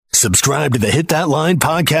subscribe to the Hit That Line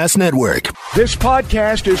Podcast Network. This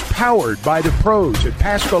podcast is powered by the pros at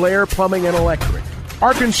Paschal Air Plumbing and Electric.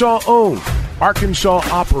 Arkansas owned, Arkansas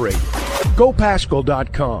operated.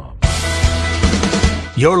 GoPaschal.com.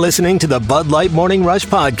 You're listening to the Bud Light Morning Rush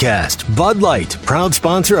Podcast. Bud Light, proud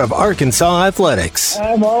sponsor of Arkansas Athletics.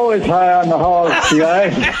 I'm always high on the Hogs,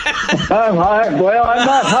 guys. I'm high. Well, I'm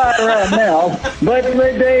not high right now, but the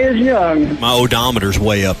day is young. My odometer's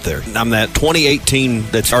way up there. I'm that 2018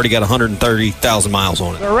 that's already got 130,000 miles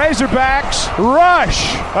on it. The Razorbacks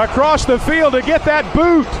rush across the field to get that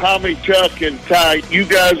boot. Tommy, Chuck, and Ty, you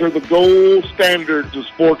guys are the gold standards of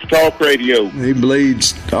sports talk radio. He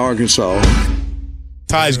bleeds Arkansas.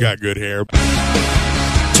 Ty's got good hair.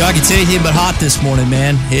 Chuck, it's anything but hot this morning,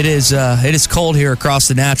 man. It is cold here across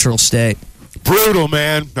the natural state. Brutal,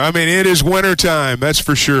 man. I mean, it is wintertime, that's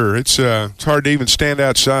for sure. It's hard to even stand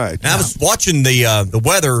outside. I was watching the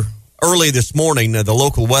weather early this morning, the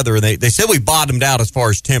local weather, and they said we bottomed out as far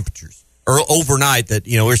as temperatures. Overnight, that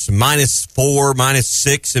there's some -4,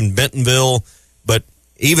 -6 in Bentonville, but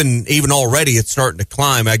even already it's starting to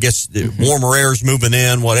climb. I guess warmer air's moving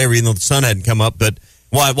in, whatever, even though the sun hadn't come up, but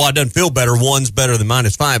while it doesn't feel better, one's better than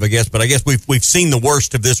 -5, I guess. But I guess we've seen the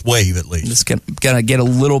worst of this wave, at least. It's gonna get a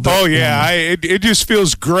little bit. Oh yeah, it just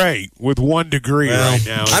feels great with 1 degree right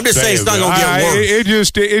now. I'm just saying it's not gonna get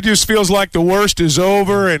worse. It just feels like the worst is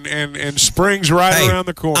over and spring's right around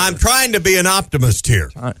the corner. I'm trying to be an optimist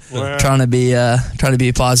here. Trying to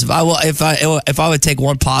be positive. I will. If I would take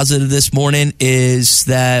one positive this morning is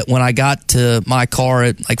that when I got to my car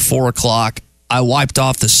at like 4:00. I wiped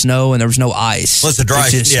off the snow and there was no ice. Well, it's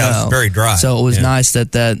it's very dry. So it was nice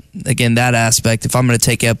that aspect, if I'm going to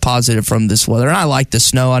take a positive from this weather, and I like the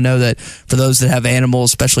snow. I know that for those that have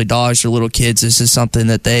animals, especially dogs or little kids, this is something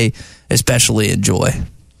that they especially enjoy.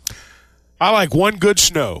 I like one good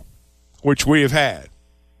snow, which we have had,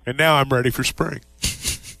 and now I'm ready for spring.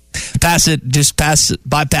 Bypass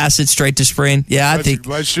it straight to spring. Yeah, I think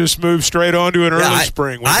let's just move straight on to an early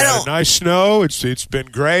spring. We got a nice snow. It's been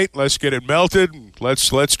great. Let's get it melted. And let's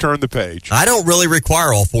turn the page. I don't really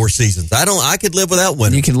require all 4 seasons. I could live without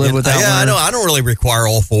winter. You can live without winter. I don't really require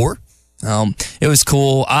all 4. It was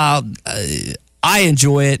cool. I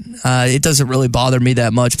enjoy it. It doesn't really bother me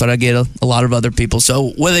that much, but I get a lot of other people.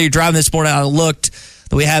 So whether you're driving this morning, I looked.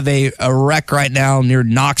 We have a wreck right now near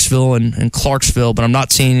Knoxville and Clarksville, but I'm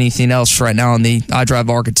not seeing anything else right now on the iDrive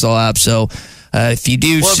Arkansas app. So if you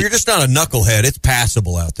do... Well, if you're just not a knucklehead, it's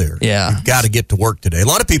passable out there. Yeah. You've got to get to work today. A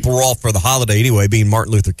lot of people were off for the holiday anyway, being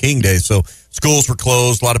Martin Luther King Day, so schools were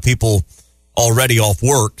closed. A lot of people already off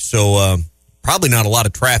work, so probably not a lot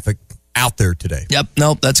of traffic out there today. Yep,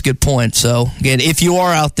 nope, that's a good point. So, again, if you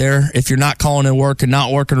are out there, if you're not calling in work and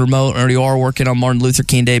not working remote, or you are working on Martin Luther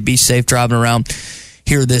King Day, be safe driving around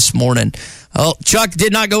here this morning. Oh, Chuck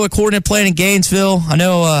did not go according to plan in Gainesville. I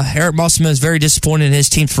know Eric Musselman is very disappointed in his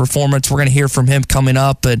team's performance. We're going to hear from him coming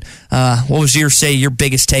up. But what was your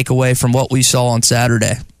biggest takeaway from what we saw on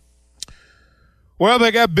Saturday? Well, they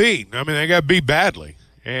got beat. I mean, they got beat badly.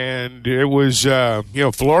 And it was,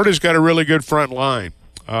 Florida's got a really good front line.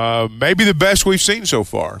 Maybe the best we've seen so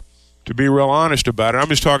far, to be real honest about it. I'm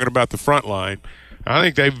just talking about the front line. I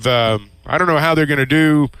think they've, I don't know how they're going to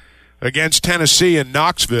do against Tennessee and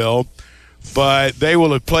Knoxville, but they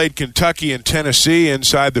will have played Kentucky and Tennessee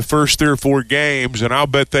inside the first 3 or 4 games, and I'll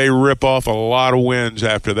bet they rip off a lot of wins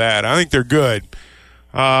after that. I think they're good.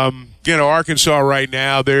 Arkansas right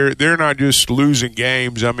now, they're not just losing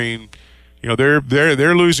games. I mean, they're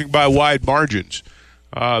losing by wide margins.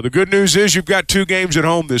 The good news is you've got 2 games at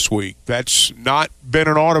home this week. That's not been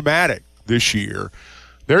an automatic this year.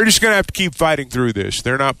 They're just going to have to keep fighting through this.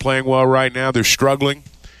 They're not playing well right now. They're struggling.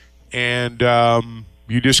 And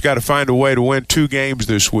you just got to find a way to win 2 games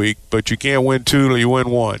this week, but you can't win 2 till you win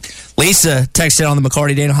 1. Lisa texted on the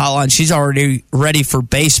McCarty-Dana hotline. She's already ready for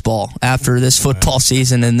baseball after this football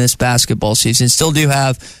season and this basketball season. Still do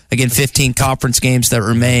have, again, 15 conference games that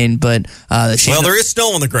remain, but there is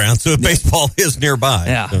snow on the ground, so baseball is nearby.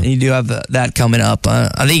 Yeah, so. You do have that coming up.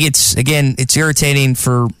 I think it's irritating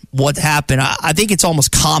for what happened. I think it's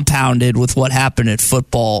almost compounded with what happened at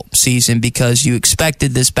football season because you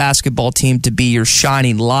expected this basketball team to be your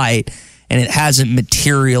shining light, and it hasn't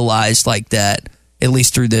materialized like that, at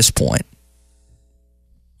least through this point.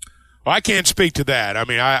 Well, I can't speak to that. I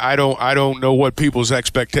mean, I don't know what people's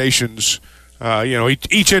expectations.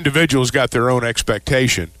 Each individual's got their own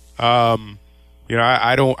expectation. I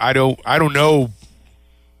don't know. I don't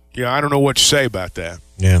know what to say about that.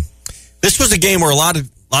 Yeah, this was a game where a lot of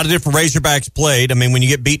different Razorbacks played. I mean, when you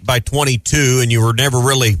get beat by 22 and you were never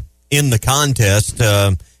really in the contest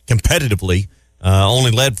competitively,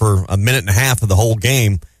 only led for a minute and a half of the whole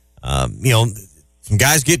game. some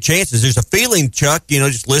guys get chances. There's a feeling, Chuck,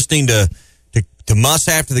 just listening to Muss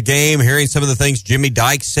after the game, hearing some of the things Jimmy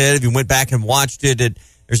Dykes said, if you went back and watched it,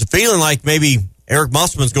 there's a feeling like maybe Eric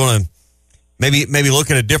Musselman's going to maybe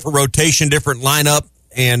look at a different rotation, different lineup,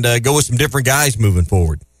 and go with some different guys moving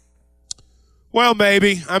forward. Well,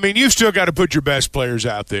 maybe. I mean, you've still got to put your best players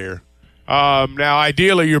out there. Now,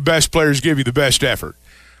 ideally, your best players give you the best effort.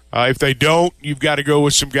 If they don't, you've got to go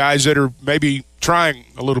with some guys that are maybe trying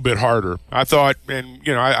a little bit harder. I thought, and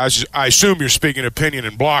I assume you're speaking opinion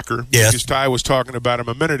and Blocker. Yes. Because Ty was talking about him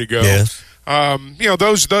a minute ago. Yes.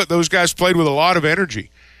 Those guys played with a lot of energy,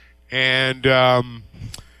 and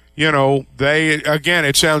they, again,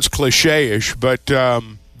 it sounds cliche-ish, but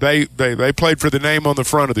they played for the name on the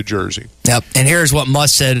front of the jersey. Yep. And here's what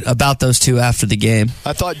Muss said about those two after the game.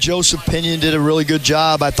 I thought Joseph Pinion did a really good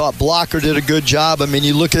job. I thought Blocker did a good job. I mean,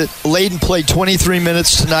 you look at Layden played 23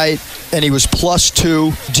 minutes tonight, and he was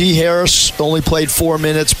 +2. D. Harris only played 4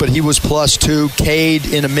 minutes, but he was +2. Cade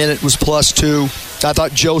in a minute was +2. I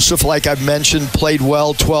thought Joseph, like I've mentioned, played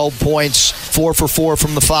well, 12 points, 4 for 4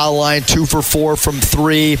 from the foul line, 2 for 4 from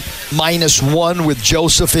 3, -1 with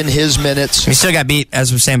Joseph in his minutes. He still got beat,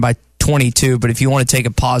 as we're saying, by 22, but if you want to take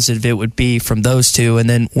a positive, it would be from those two. And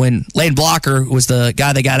then when Layden Blocker was the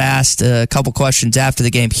guy that got asked a couple questions after the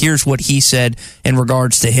game, here's what he said in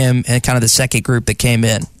regards to him and kind of the second group that came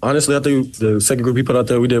in. Honestly, I think the second group he put out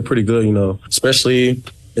there, we did pretty good, especially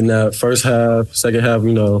in that first half, second half,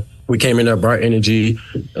 we came in there, brought energy,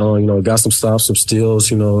 got some stops, some steals,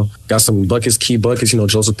 got some buckets, key buckets.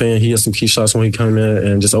 Joseph Penn, he had some key shots when he came in,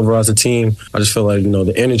 and just overall as a team, I just feel like,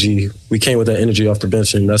 the energy, we came with that energy off the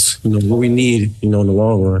bench, and that's, what we need, in the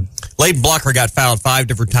long run. Layden Blocker got fouled 5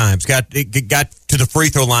 different times, got to the free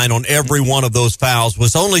throw line on every one of those fouls,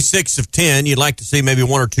 was only 6 of 10. You'd like to see maybe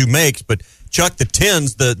 1 or 2 makes, but Chuck, the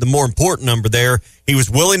 10's the more important number there. He was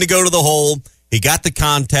willing to go to the hole, he got the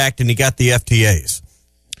contact, and he got the FTAs.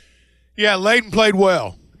 Yeah, Layden played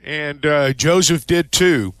well, and Joseph did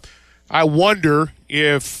too. I wonder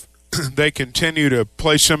if they continue to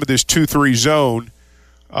play some of this 2-3 zone,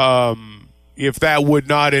 if that would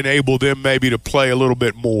not enable them maybe to play a little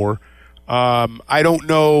bit more. I don't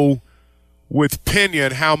know with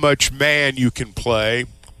Pinion how much man you can play.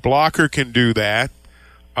 Blocker can do that.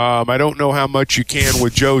 I don't know how much you can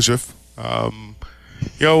with Joseph.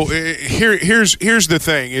 Here's the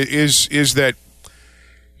thing is that,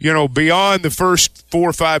 beyond the first 4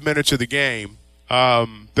 or 5 minutes of the game,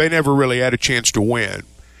 they never really had a chance to win.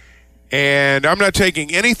 And I'm not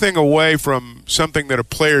taking anything away from something that a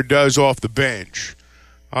player does off the bench.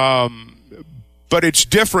 But it's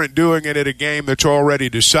different doing it at a game that's already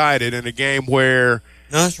decided, in a game where,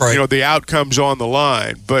 that's right, the outcome's on the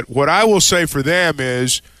line. But what I will say for them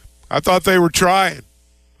is I thought they were trying.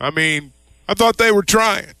 I thought they were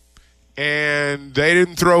trying. And they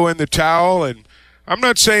didn't throw in the towel, and I'm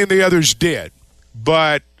not saying the others did,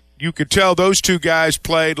 but you could tell those two guys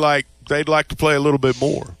played like they'd like to play a little bit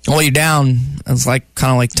more. Well, you're down, it's kind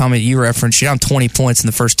of like Tommy, you referenced, you're down 20 points in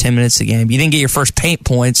the first 10 minutes of the game. You didn't get your first paint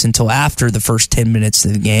points until after the first 10 minutes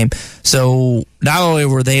of the game. So not only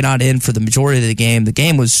were they not in for the majority of the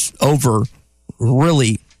game was over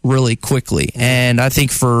really, really quickly. And I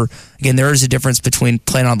think again, there is a difference between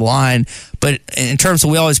playing on the line, but in terms of,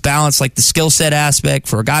 we always balance like the skill set aspect.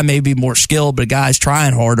 For a guy maybe more skilled, but a guy's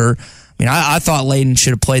trying harder. I thought Layden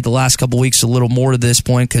should have played the last couple of weeks a little more to this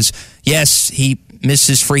point, because yes, he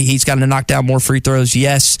misses he's got to knock down more free throws.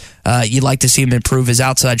 Yes, you'd like to see him improve his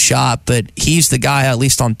outside shot, but he's the guy, at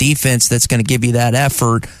least on defense, that's going to give you that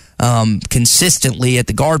effort consistently at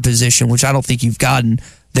the guard position, which I don't think you've gotten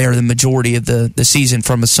there the majority of the season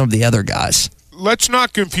from some of the other guys. Let's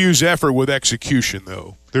not confuse effort with execution,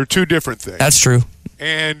 though. They're two different things. That's true.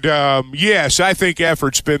 And, yes, I think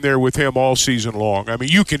effort's been there with him all season long.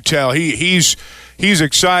 You can tell he's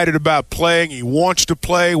excited about playing. He wants to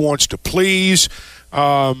play, wants to please.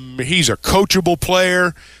 He's a coachable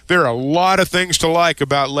player. There are a lot of things to like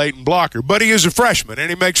about Layden Blocker, but he is a freshman, and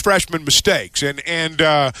he makes freshman mistakes.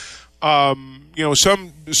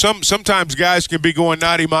 Sometimes guys can be going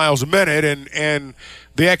 90 miles a minute, and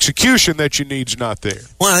the execution that you need is not there.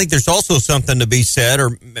 Well, I think there's also something to be said,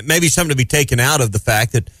 or maybe something to be taken out of the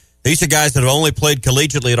fact that these are guys that have only played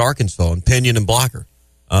collegiately at Arkansas, and Pinion and Blocker.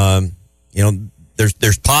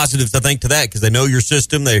 There's positives, I think, to that, because they know your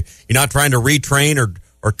system. You're not trying to retrain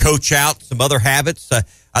or coach out some other habits.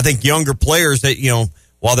 I think younger players that,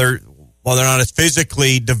 while they're not as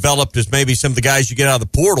physically developed as maybe some of the guys you get out of the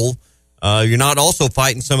portal, you're not also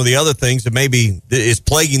fighting some of the other things that maybe is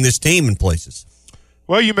plaguing this team in places.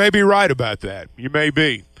 Well, you may be right about that. You may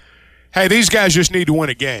be. Hey, these guys just need to win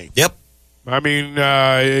a game. Yep. I mean,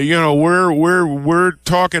 we're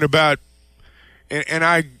talking about, and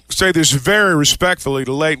I say this very respectfully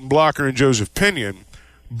to Leighton Blocker and Joseph Pinion,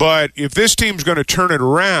 but if this team's going to turn it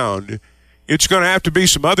around, it's going to have to be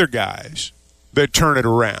some other guys that turn it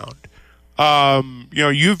around.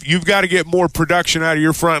 You've got to get more production out of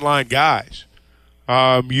your frontline guys.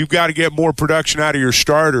 You've got to get more production out of your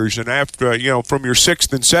starters and after from your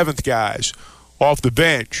 6th and 7th guys off the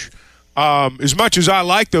bench. As much as I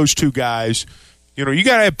like those two guys, you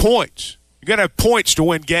got to have points. You got to have points to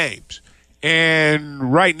win games.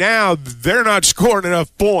 And right now, they're not scoring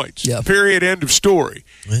enough points. Yep. Period. End of story.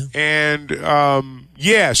 Yeah. And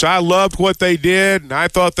yes, I loved what they did, and I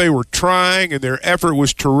thought they were trying, and their effort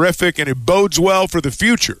was terrific, and it bodes well for the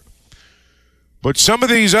future. But some of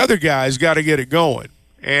these other guys got to get it going.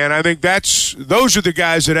 And I think those are the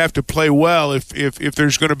guys that have to play well if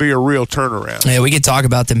there's going to be a real turnaround. Yeah, we could talk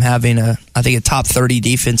about them having a top 30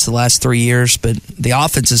 defense the last 3 years, but the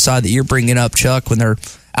offensive side that you're bringing up, Chuck, when they're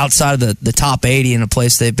outside of the top 80 in a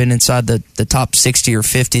place they've been inside the top 60 or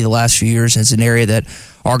 50 the last few years, is an area that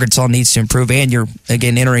Arkansas needs to improve. And you're,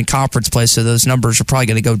 again, entering conference play, so those numbers are probably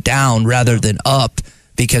going to go down rather than up,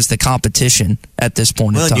 because the competition at this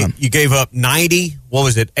point in time. You gave up 90,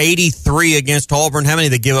 83 against Auburn. How many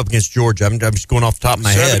did they give up against Georgia? I'm just going off the top of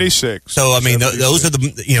my 76. head. So, I mean, 76. Those are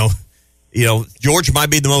the, Georgia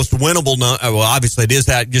might be the most winnable. Well, obviously it is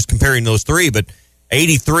that, just comparing those three, but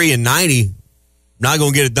 83 and 90, not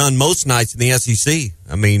going to get it done most nights in the SEC.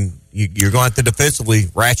 I mean, you're going to have to defensively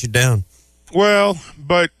ratchet down. Well,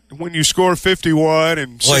 but when you score 51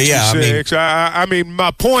 and 66, I mean,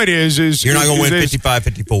 my point is you're not going to win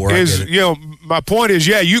 55-54. My point is,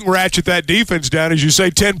 you can ratchet that defense down, as you say,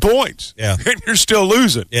 10 points, and you're still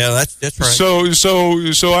losing. Yeah, that's right.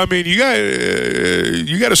 So I mean, you got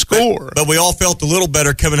to score. But we all felt a little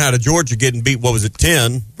better coming out of Georgia, getting beat.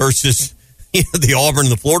 10 versus the Auburn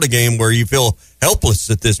and the Florida game, where you feel helpless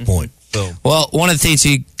at this point. So. Well, one of the things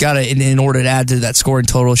you got to, in order to add to that scoring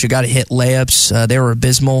total, is you got to hit layups. They were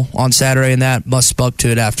abysmal on Saturday, and that must spoke to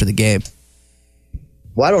it after the game.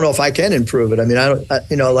 Well, I don't know if I can improve it. I mean,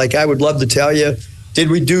 I would love to tell you, did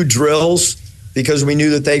we do drills because we knew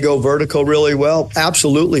that they go vertical really well?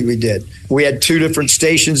 Absolutely, we did. We had 2 different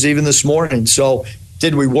stations even this morning. So,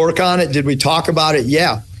 did we work on it? Did we talk about it?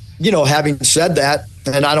 Yeah. Having said that,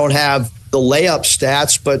 and I don't have the layup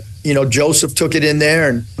stats, but Joseph took it in there,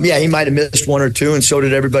 and he might have missed 1 or 2, and so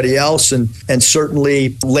did everybody else, and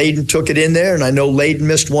certainly Layden took it in there, and I know Layden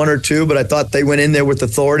missed 1 or 2, but I thought they went in there with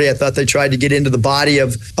authority. I thought they tried to get into the body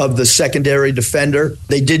of the secondary defender.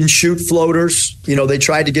 They didn't shoot floaters. They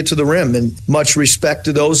tried to get to the rim, and much respect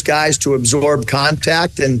to those guys to absorb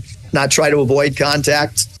contact and not try to avoid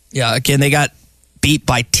contact. Yeah, again, they got beat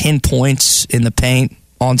by 10 points in the paint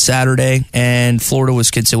on Saturday, and Florida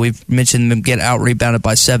was considered. We've mentioned them get out-rebounded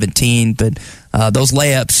by 17, but those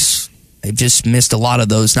layups, they've just missed a lot of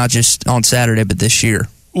those, not just on Saturday, but this year.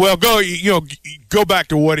 Well, go back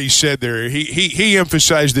to what he said there. He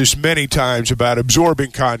emphasized this many times about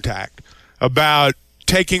absorbing contact, about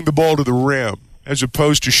taking the ball to the rim as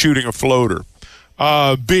opposed to shooting a floater,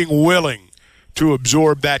 being willing to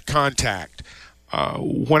absorb that contact.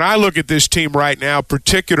 When I look at this team right now,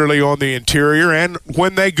 particularly on the interior, and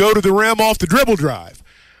when they go to the rim off the dribble drive,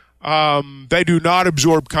 they do not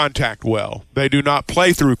absorb contact well. They do not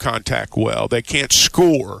play through contact well. They can't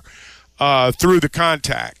score through the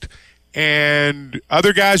contact. And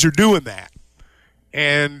other guys are doing that.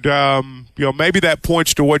 And, maybe that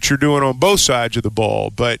points to what you're doing on both sides of the ball.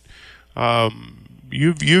 But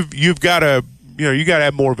you've got to... you got to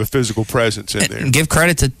have more of a physical presence in there. And give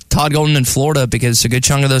credit to Todd Golden in Florida, because a good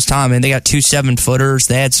chunk of those time, they got 2 7-footers.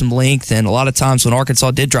 They had some length, and a lot of times when Arkansas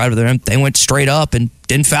did drive to the rim, they went straight up and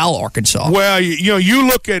didn't foul Arkansas. Well, you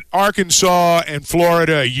look at Arkansas and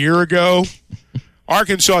Florida a year ago.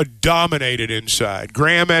 Arkansas dominated inside.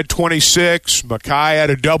 Graham had 26. Mackay had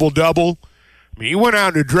a double-double. I mean, he went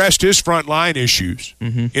out and addressed his front line issues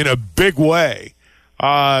in a big way.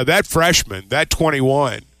 That freshman, that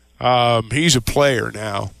 21. He's a player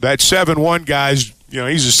now. That 7-1 guy's,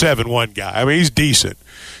 he's a 7-1 guy. I mean, he's decent.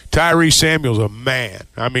 Tyrese Samuel's a man.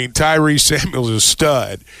 I mean, Tyrese Samuel's a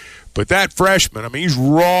stud. But that freshman, I mean, he's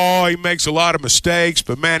raw. He makes a lot of mistakes.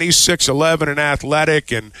 But, man, he's 6'11" and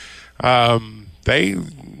athletic. And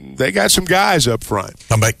they got some guys up front.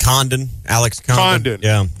 Talking about Condon, Alex Condon.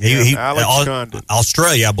 Yeah. Alex Condon.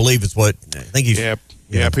 Australia, I believe, is what I think he's.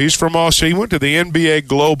 Yep, he's from Australia. He went to the NBA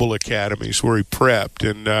Global Academies where he prepped,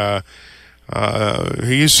 and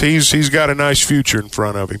he's got a nice future in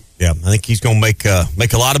front of him. Yeah, I think he's going to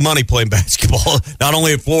make a lot of money playing basketball, not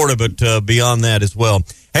only in Florida, but beyond that as well.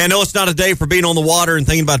 Hey, I know it's not a day for being on the water and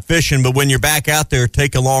thinking about fishing, but when you're back out there,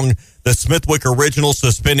 take along the Smithwick Original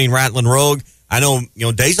Suspending Rattling Rogue. I know,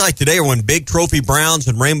 days like today are when big trophy browns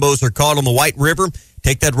and rainbows are caught on the White River.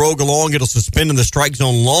 Take that Rogue along. It'll suspend in the strike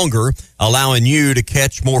zone longer, allowing you to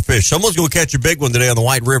catch more fish. Someone's going to catch a big one today on the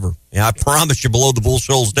White River. Yeah, I promise you, below the Bull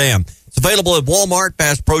Shoals Dam. It's available at Walmart,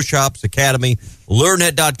 Bass Pro Shops, Academy,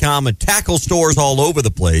 LureNet.com, and tackle stores all over the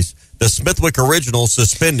place. The Smithwick Original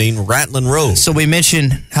Suspending Rattling Rogue. So we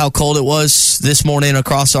mentioned how cold it was this morning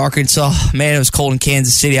across Arkansas. Man, it was cold in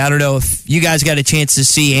Kansas City. I don't know if you guys got a chance to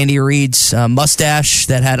see Andy Reid's mustache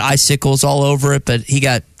that had icicles all over it, but he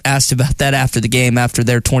got asked about that after the game, after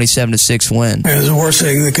their 27-6 win. Yeah, the worst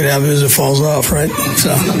thing that could happen is it falls off, right? So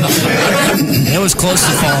it was close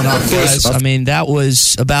to falling off, guys. I mean, that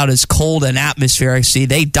was about as cold an atmosphere I see.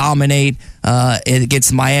 They dominate against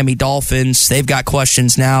the Miami Dolphins. They've got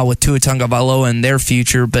questions now with Tua Tagovailoa and their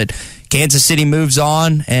future, but Kansas City moves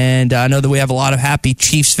on, and I know that we have a lot of happy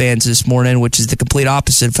Chiefs fans this morning, which is the complete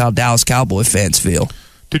opposite of how Dallas Cowboy fans feel.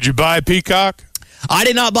 Did you buy a Peacock? I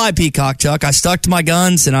did not buy a Peacock, Chuck. I stuck to my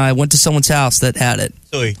guns, and I went to someone's house that had it.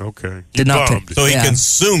 So he consumed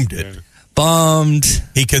it. Yeah. Bummed.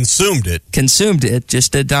 He consumed it. Consumed it.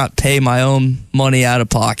 Just did not pay my own money out of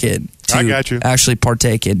pocket to actually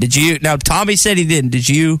partake in. Did you? Now, Tommy said he didn't. Did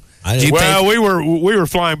you? We were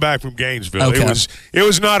flying back from Gainesville. Okay. It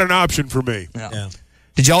was not an option for me. Yeah.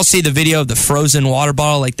 Did y'all see the video of the frozen water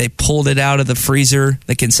bottle? Like they pulled it out of the freezer,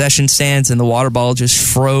 the concession stands, and the water bottle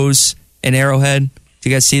just froze in Arrowhead. Did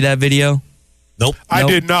you guys see that video? Nope. I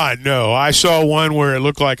did not, no. I saw one where it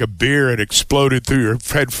looked like a beer had exploded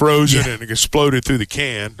had frozen and it exploded through the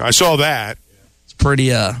can. I saw that. It's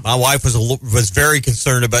pretty, My wife was very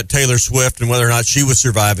concerned about Taylor Swift and whether or not she was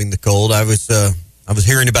surviving the cold. I was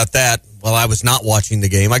hearing about that while I was not watching the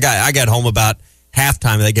game. I got home about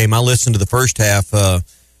halftime of that game. I listened to the first half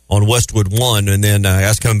on Westwood 1, and then I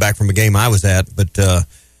was coming back from a game I was at, but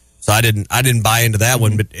so I didn't buy into that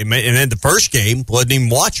one. But and then the first game wasn't even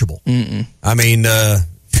watchable. Mm-mm. I mean,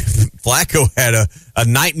 Flacco had a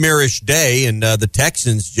nightmarish day, and the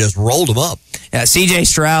Texans just rolled him up. Yeah, C.J.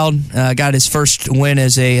 Stroud got his first win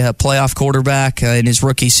as a playoff quarterback in his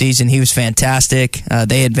rookie season. He was fantastic.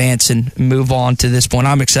 They advance and move on to this point.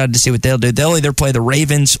 I'm excited to see what they'll do. They'll either play the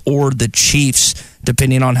Ravens or the Chiefs,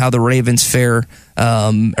 depending on how the Ravens fare,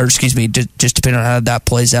 just depending on how that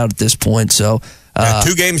plays out at this point. So,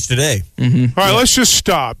 2 games today. Mm-hmm. All right, let's just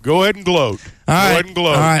stop. Go ahead and gloat. All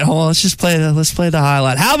right, hold on. Let's play the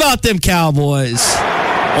highlight. How about them Cowboys?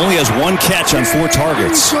 Only has 1 catch on 4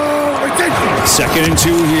 targets. 2nd and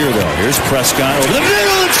 2 here, though. Here's Prescott over the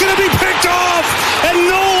middle. It's going to be picked off, and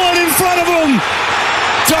no one in front of him.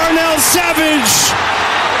 Darnell Savage.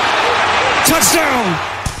 Touchdown.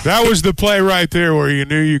 That was the play right there where you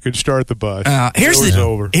knew you could start the bus. Here's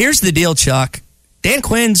the deal, Chuck. Dan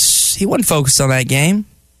Quinn's, he wasn't focused on that game.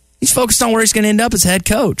 He's focused on where he's going to end up as head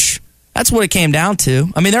coach. That's what it came down to.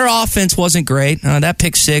 I mean, their offense wasn't great. That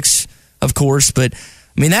pick 6, of course, but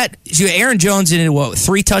I mean, Aaron Jones did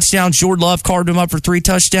 3 touchdowns. Jordan Love carved him up for 3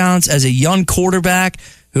 touchdowns as a young quarterback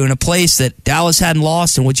who, in a place that Dallas hadn't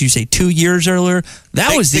lost in, 2 years earlier.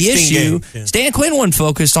 That was the issue. Yeah. Dan Quinn wasn't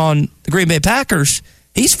focused on the Green Bay Packers.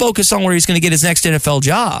 He's focused on where he's going to get his next NFL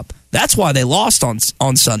job. That's why they lost on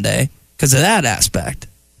Sunday, because of that aspect.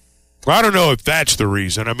 Well, I don't know if that's the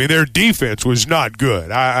reason. I mean, their defense was not good.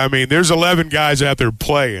 I mean, there's 11 guys out there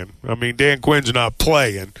playing. I mean, Dan Quinn's not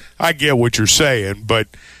playing. I get what you're saying, but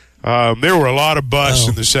there were a lot of busts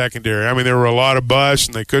in the secondary. I mean, there were a lot of busts,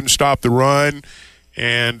 and they couldn't stop the run.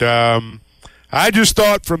 And I just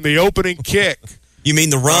thought from the opening kick. You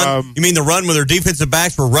mean the run? You mean the run where their defensive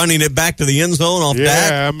backs were running it back to the end zone off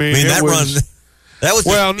that? Yeah, I mean that run. That was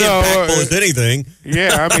impactful as anything.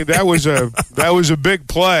 Yeah, I mean that was a big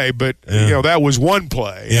play, but that was one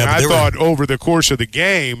play. Yeah, and I thought over the course of the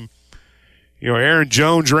game, Aaron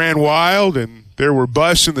Jones ran wild, and there were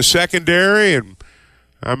busts in the secondary, and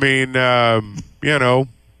I mean,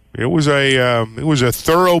 it was a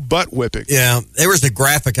thorough butt whipping. Yeah, there was a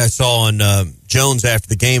graphic I saw on Jones after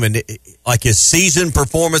the game, and his season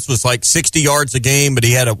performance was like 60 yards a game, but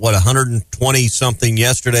he had 120 something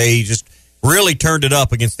yesterday. He just really turned it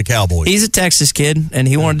up against the Cowboys. He's a Texas kid, and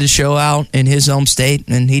he wanted to show out in his home state,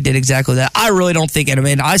 and he did exactly that. I really don't think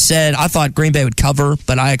I thought Green Bay would cover,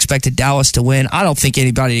 but I expected Dallas to win. I don't think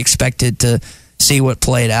anybody expected to see what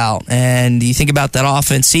played out. And you think about that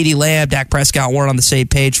offense, CeeDee Lamb, Dak Prescott weren't on the same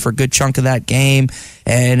page for a good chunk of that game,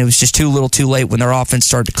 and it was just too little too late when their offense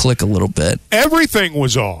started to click a little bit. Everything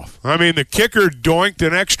was off. I mean, the kicker doinked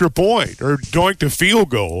an extra point or doinked a field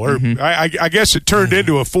goal, or I guess it turned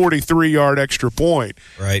into a 43-yard extra point.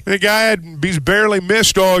 Right. The guy he's barely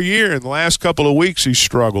missed all year. In the last couple of weeks he's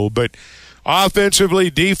struggled, but offensively,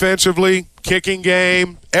 defensively, kicking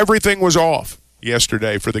game, everything was off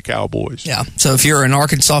yesterday for the Cowboys. Yeah, so if you're an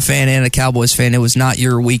Arkansas fan and a Cowboys fan, it was not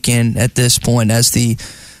your weekend at this point as the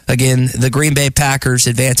Green Bay Packers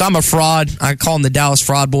advance. I'm a fraud. I call them the Dallas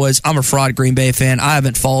Fraud Boys. I'm a fraud Green Bay fan. I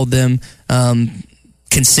haven't followed them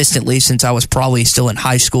consistently since I was probably still in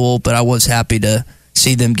high school, but I was happy to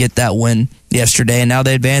see them get that win yesterday, and now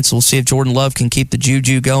they advance. We'll see if Jordan Love can keep the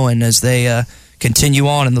juju going as they continue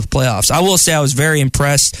on in the playoffs. I will say I was very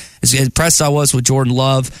impressed. As impressed I was with Jordan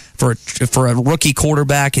Love for a rookie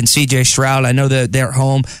quarterback and C.J. Stroud. I know that they're at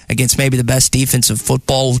home against maybe the best defensive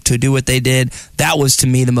football to do what they did. That was, to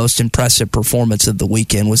me, the most impressive performance of the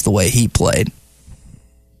weekend was the way he played.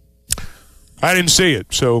 I didn't see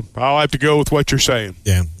it, so I'll have to go with what you're saying.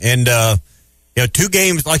 Yeah, and 2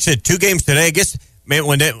 games, like I said, 2 games today. I guess, man,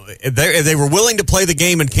 when they were willing to play the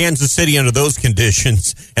game in Kansas City under those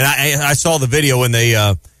conditions, and I saw the video when they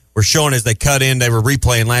were showing as they cut in, they were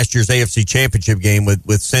replaying last year's AFC Championship game with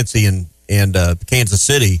Cincy and Kansas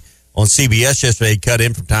City on CBS yesterday. They cut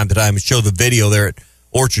in from time to time and showed the video there at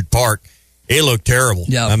Orchard Park. It looked terrible.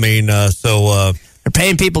 Yeah. I mean, they're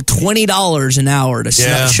paying people $20 an hour to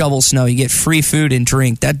shovel snow. You get free food and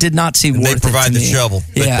drink. That did not seem worth it to me. They provide the shovel.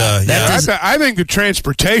 I think the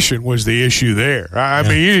transportation was the issue there. I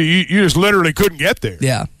mean, you just literally couldn't get there.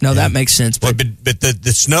 Yeah, no, that makes sense. But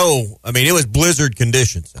the snow, I mean, it was blizzard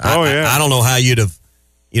conditions. I don't know how you'd have,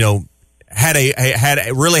 had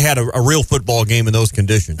a real football game in those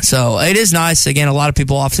conditions. So it is nice. Again, a lot of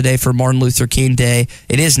people off today for Martin Luther King Day.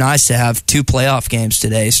 It is nice to have 2 playoff games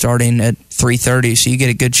today, starting at 3:30. So you get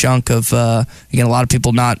a good chunk of. Again, a lot of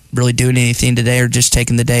people not really doing anything today or just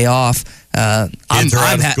taking the day off. Kids are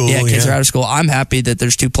out of school. Kids are out of school. I'm happy that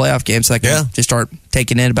there's 2 playoff games that I can just start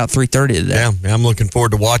taking in about 3:30 today. Yeah, I'm looking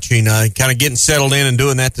forward to watching. Kind of getting settled in and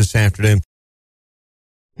doing that this afternoon.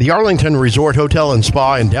 The Arlington Resort Hotel and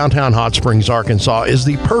Spa in downtown Hot Springs, Arkansas is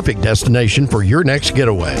the perfect destination for your next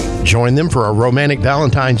getaway. Join them for a romantic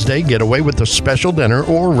Valentine's Day getaway with a special dinner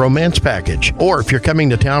or romance package. Or if you're coming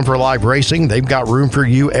to town for live racing, they've got room for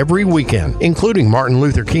you every weekend, including Martin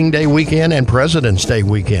Luther King Day weekend and President's Day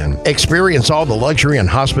weekend. Experience all the luxury and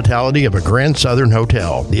hospitality of a Grand Southern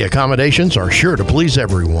hotel. The accommodations are sure to please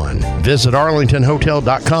everyone. Visit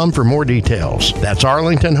arlingtonhotel.com for more details. That's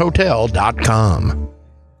arlingtonhotel.com.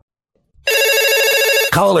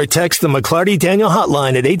 Call or text the McClarty Daniel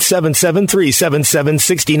hotline at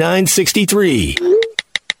 877-377-6963.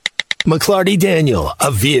 McClarty Daniel,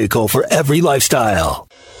 a vehicle for every lifestyle.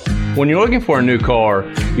 When you're looking for a new car,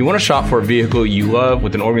 you want to shop for a vehicle you love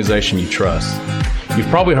with an organization you trust. You've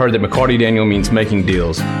probably heard that McClarty Daniel means making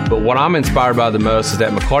deals, but what I'm inspired by the most is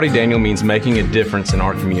that McClarty Daniel means making a difference in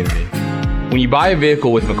our community. When you buy a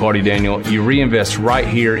vehicle with McClarty Daniel, you reinvest right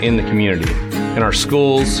here in the community, in our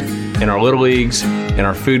schools, in our little leagues, in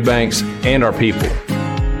our food banks, and our people.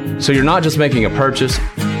 So you're not just making a purchase,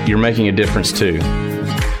 you're making a difference too.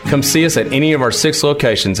 Come see us at any of our 6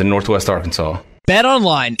 locations in Northwest Arkansas.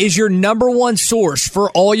 BetOnline is your #1 source for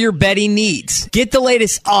all your betting needs. Get the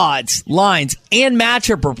latest odds, lines, and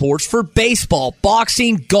matchup reports for baseball,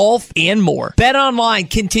 boxing, golf, and more. BetOnline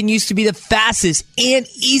continues to be the fastest and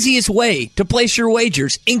easiest way to place your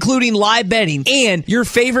wagers, including live betting and your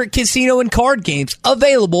favorite casino and card games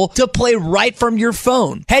available to play right from your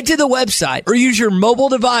phone. Head to the website or use your mobile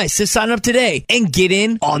device to sign up today and get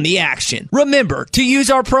in on the action. Remember to use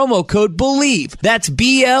our promo code BELIEVE, that's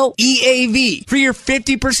BLEAV, for your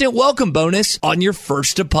 50% welcome bonus on your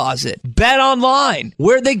first deposit. Bet online,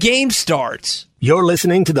 where the game starts. You're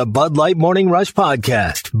listening to the Bud Light Morning Rush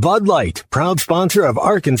Podcast. Bud Light, proud sponsor of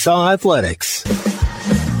Arkansas Athletics.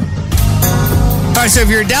 All right, so if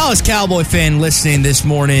you're a Dallas Cowboy fan listening this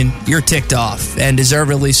morning, you're ticked off, and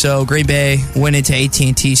deservedly so. Green Bay went into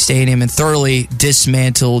AT&T Stadium and thoroughly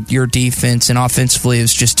dismantled your defense, and offensively it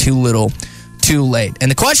was just too little, too late. And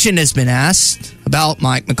the question has been asked about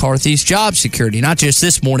Mike McCarthy's job security, not just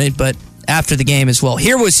this morning, but after the game as well.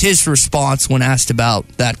 Here was his response when asked about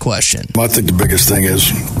that question. I think the biggest thing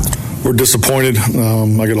is we're disappointed.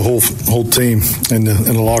 I got a whole team in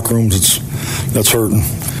the locker rooms that's hurting.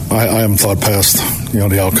 I haven't thought past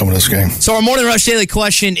the outcome of this game. So our Morning Rush Daily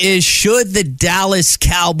question is, should the Dallas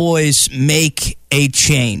Cowboys make a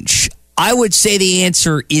change? I would say the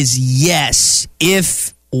answer is yes,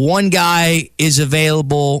 if one guy is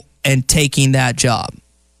available and taking that job,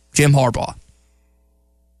 Jim Harbaugh.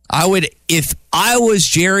 If I was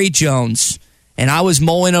Jerry Jones and I was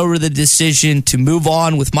mulling over the decision to move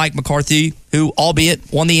on with Mike McCarthy, who,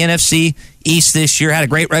 albeit won the NFC East this year, had a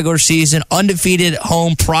great regular season, undefeated at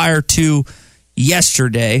home prior to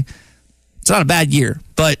yesterday. It's not a bad year,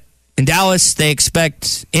 but in Dallas, they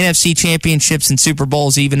expect NFC championships and Super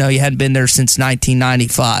Bowls, even though you hadn't been there since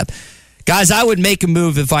 1995. Guys, I would make a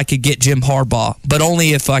move if I could get Jim Harbaugh, but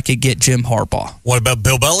only if I could get Jim Harbaugh. What about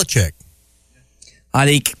Bill Belichick? I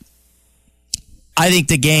think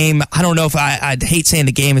the game, I don't know if I'd hate saying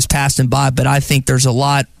the game is passed and by, but I think there's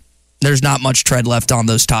not much tread left on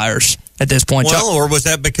those tires at this point. Well, or was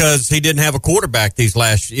that because he didn't have a quarterback these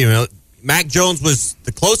last, Mac Jones was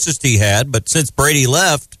the closest he had, but since Brady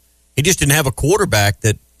left, he just didn't have a quarterback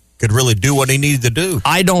that could really do what he needed to do.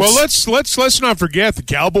 Well, let's not forget the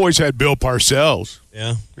Cowboys had Bill Parcells.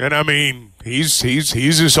 Yeah. And I mean, he's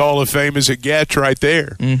as Hall of Fame as it gets right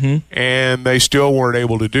there. Mm-hmm. And they still weren't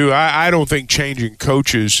able to do. I don't think changing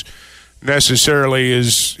coaches necessarily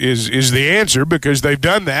is the answer, because they've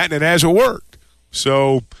done that and it hasn't worked.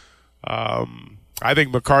 So I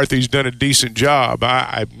think McCarthy's done a decent job.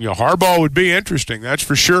 Harbaugh would be interesting, that's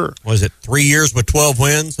for sure. Was it 3 years with 12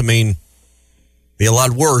 wins? I mean, be a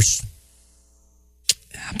lot worse.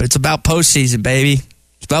 But it's about postseason, baby.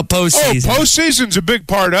 It's about postseason. Oh, postseason's a big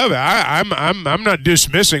part of it. I'm not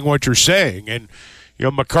dismissing what you're saying, and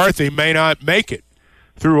McCarthy may not make it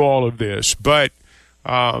through all of this, but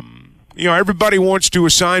everybody wants to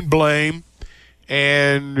assign blame,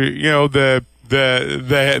 and the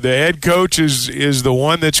head coach is the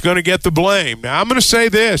one that's going to get the blame. Now, I'm going to say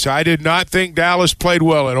this. I did not think Dallas played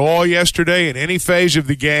well at all yesterday in any phase of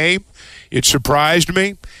the game. It surprised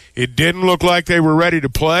me. It didn't look like they were ready to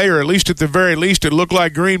play, or at least at the very least, it looked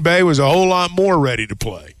like Green Bay was a whole lot more ready to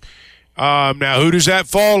play. Now, who does that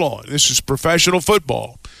fall on? This is professional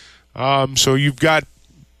football. So you've got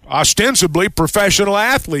ostensibly professional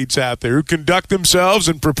athletes out there who conduct themselves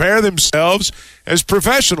and prepare themselves as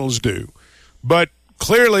professionals do. But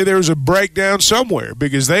clearly there's a breakdown somewhere,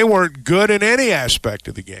 because they weren't good in any aspect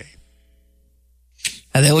of the game.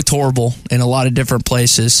 And they looked horrible in a lot of different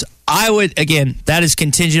places. That is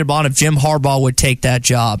contingent upon if Jim Harbaugh would take that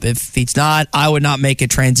job. If he's not, I would not make a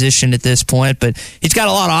transition at this point. But he's got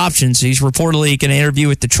a lot of options. He's reportedly going to interview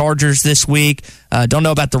with the Chargers this week. Don't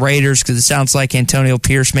know about the Raiders, because it sounds like Antonio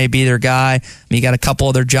Pierce may be their guy. You got a couple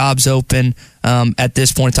other jobs open at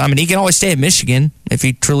this point in time. And he can always stay at Michigan if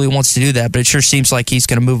he truly wants to do that. But it sure seems like he's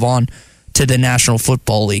going to move on to the National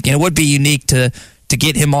Football League. And it would be unique to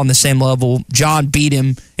get him on the same level. John beat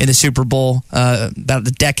him in the Super Bowl about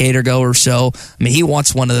a decade ago or so. I mean, he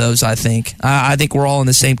wants one of those, I think. I think we're all in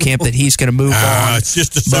the same camp that he's going to move on. It's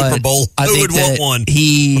just a Super Bowl. Who would want one?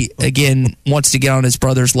 He, again, wants to get on his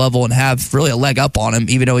brother's level and have really a leg up on him,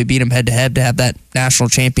 even though he beat him head-to-head to have that national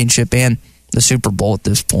championship and the Super Bowl at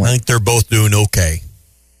this point. I think they're both doing okay.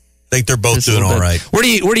 I think they're both doing all right. Where do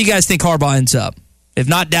you guys think Harbaugh ends up? If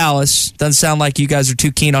not Dallas, doesn't sound like you guys are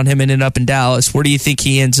too keen on him ending up in Dallas. Where do you think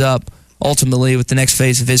he ends up ultimately with the next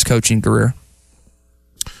phase of his coaching career?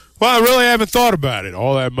 Well, I really haven't thought about it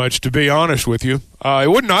all that much, to be honest with you. It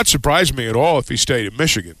would not surprise me at all if he stayed at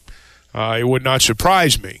Michigan. It would not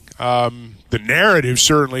surprise me. The narrative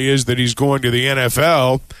certainly is that he's going to the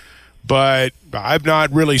NFL, but I've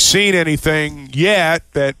not really seen anything yet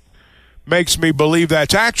that makes me believe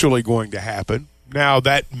that's actually going to happen. Now,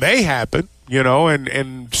 that may happen.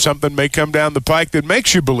 And something may come down the pike that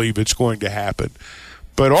makes you believe it's going to happen.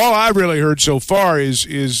 But all I've really heard so far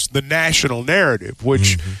is the national narrative,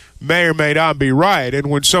 which may or may not be right. And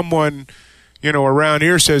when someone, around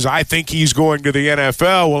here says, I think he's going to the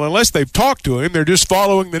NFL, well, unless they've talked to him, they're just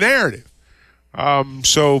following the narrative.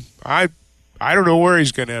 So I don't know where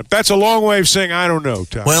he's going to end up. That's a long way of saying I don't know,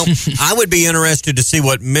 Tom. Well, I would be interested to see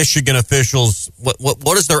what Michigan officials,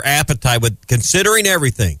 what is their appetite with considering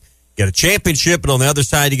everything. You got a championship, but on the other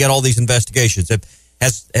side, you got all these investigations.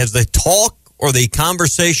 Has the talk or the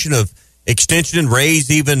conversation of extension and raise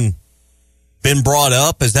even been brought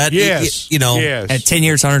up? Is that yes? Yes. At 10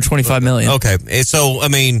 years, $125 million. Okay, so I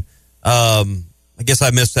mean, I guess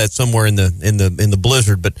I missed that somewhere in the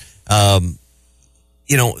blizzard, but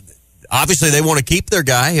obviously they want to keep their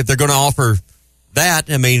guy if they're going to offer that.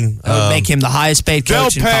 I mean, make him the highest paid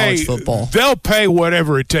coach in college football. They'll pay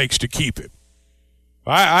whatever it takes to keep him.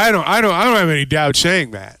 I don't have any doubt saying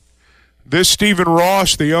that. This Stephen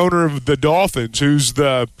Ross, the owner of the Dolphins, who's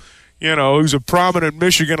a prominent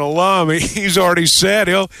Michigan alum, he's already said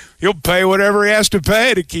he'll pay whatever he has to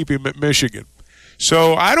pay to keep him at Michigan.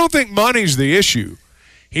 So I don't think money's the issue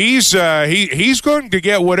he's going to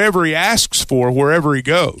get whatever he asks for wherever he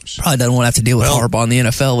goes. Probably doesn't want to have to deal with Harbaugh in the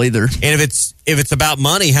NFL either. And if it's about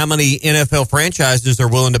money, how many NFL franchises are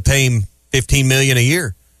willing to pay him $15 million a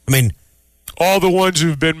year? I mean, all the ones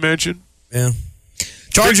who've been mentioned. Yeah.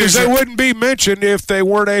 Chargers, they wouldn't be mentioned if they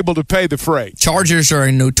weren't able to pay the freight. Chargers are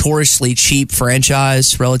a notoriously cheap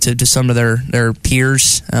franchise relative to some of their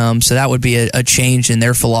peers, so that would be a change in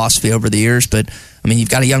their philosophy over the years. But, I mean, you've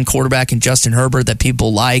got a young quarterback in Justin Herbert that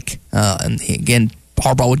people like. And, again,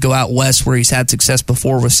 Harbaugh would go out west where he's had success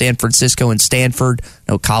before with San Francisco and Stanford,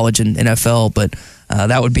 no college and NFL, but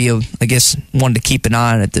that would be, I guess, one to keep an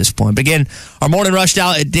eye on at this point. But, again, our Morning Rush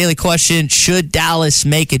daily question, should Dallas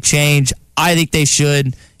make a change? I think they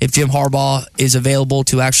should. If Jim Harbaugh is available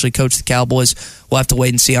to actually coach the Cowboys, we'll have to wait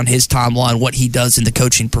and see on his timeline what he does in the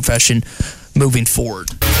coaching profession moving forward.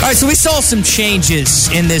 All right, so we saw some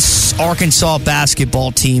changes in this Arkansas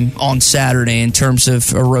basketball team on Saturday in terms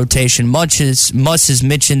of a rotation. Muss has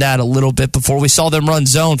mentioned that a little bit before. We saw them run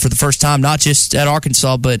zone for the first time, not just at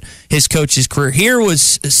Arkansas, but his coach's career. Here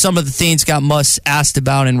was some of the things got Muss asked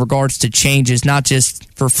about in regards to changes, not just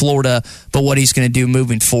for Florida, but what he's going to do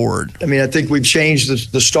moving forward. I mean, I think we've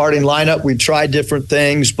changed the starting lineup. We've tried different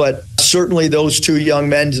things, but certainly those two young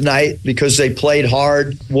men tonight, because they played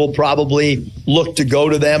hard, we'll probably look to go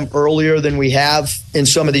to them earlier than we have in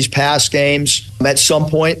some of these past games. At some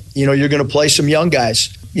point, you're going to play some young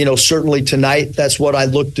guys. Certainly tonight, that's what I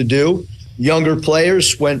look to do. Younger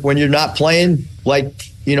players, when you're not playing,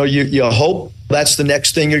 you hope that's the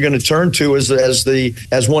next thing you're going to turn to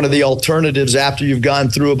as one of the alternatives after you've gone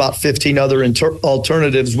through about 15 other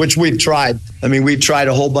alternatives, which we've tried. I mean, we've tried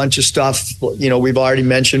a whole bunch of stuff. We've already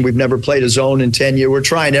mentioned we've never played a zone in 10 years. We're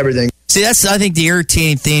trying everything. See, that's, I think, the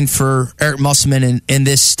irritating thing for Eric Musselman and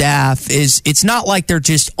this staff is it's not like they're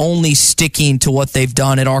just only sticking to what they've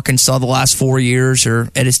done at Arkansas the last 4 years or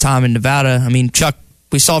at his time in Nevada. I mean, Chuck,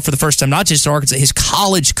 we saw it for the first time, not just Arkansas, his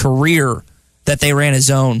college career that they ran a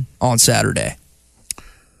zone on Saturday.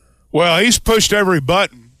 Well, he's pushed every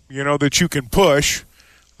button, that you can push.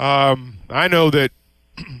 I know that,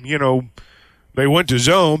 they went to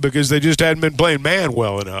zone because they just hadn't been playing man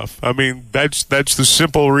well enough. I mean, that's the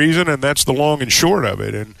simple reason, and that's the long and short of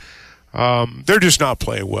it. And they're just not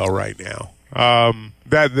playing well right now.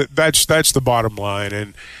 That's the bottom line,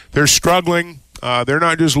 and they're struggling. They're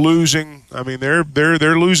not just losing. I mean, they're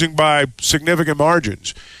losing by significant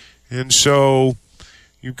margins, and so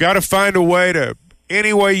you've got to find a way to,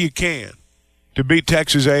 any way you can, to beat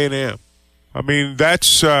Texas A&M. I mean,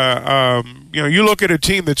 that's, you look at a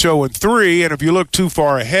team that's 0-3, and if you look too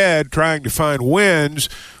far ahead trying to find wins,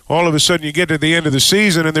 all of a sudden you get to the end of the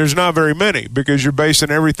season and there's not very many because you're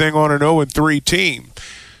basing everything on an 0-3 team.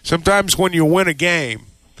 Sometimes when you win a game,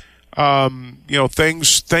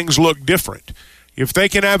 things look different. If they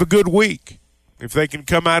can have a good week, if they can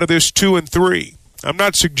come out of this 2-3, I'm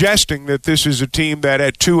not suggesting that this is a team that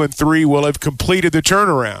at 2-3 will have completed the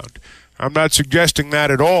turnaround. I'm not suggesting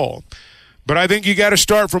that at all. But I think you got to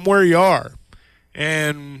start from where you are.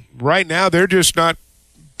 And right now they're just not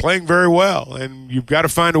playing very well. And you've got to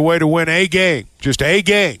find a way to win a game, just a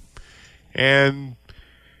game. And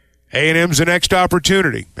A&M's the next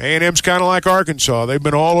opportunity. A&M's kind of like Arkansas. They've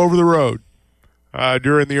been all over the road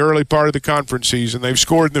during the early part of the conference season. They've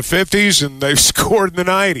scored in the 50s and they've scored in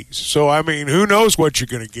the 90s. So, I mean, who knows what you're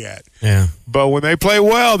going to get. Yeah. But when they play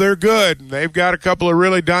well, they're good. And they've got a couple of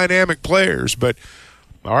really dynamic players. But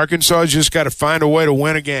Arkansas's just got to find a way to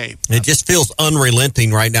win a game. It just feels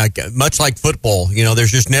unrelenting right now, much like football.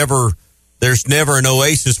 There's never an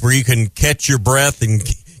oasis where you can catch your breath and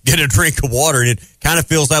get a drink of water. And it kind of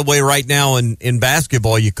feels that way right now in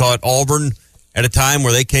basketball. You caught Auburn at a time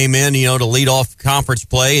where they came in, to lead off conference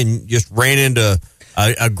play and just ran into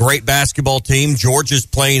a great basketball team. Georgia's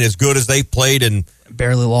playing as good as they've played in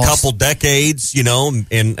barely lost a couple decades,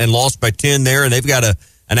 and lost by 10 there. And they've got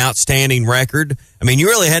an outstanding record. I mean, you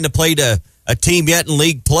really hadn't played a team yet in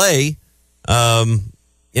league play. And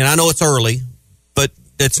I know it's early, but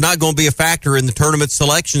it's not going to be a factor in the tournament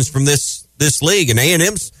selections from this league. And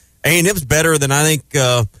A&M's better than I think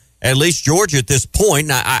at least Georgia at this point.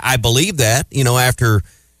 And I believe that, after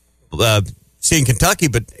seeing Kentucky.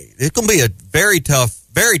 But it's going to be a very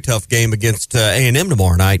tough game against A&M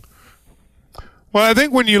tomorrow night. Well, I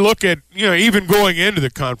think when you look at, even going into the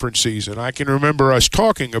conference season, I can remember us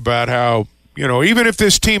talking about how, even if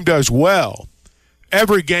this team does well,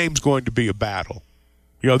 every game's going to be a battle.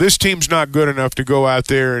 This team's not good enough to go out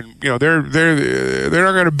there and, they're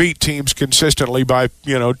not going to beat teams consistently by,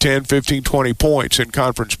 10, 15, 20 points in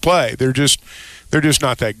conference play. They're just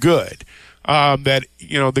not that good.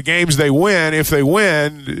 The games they win, if they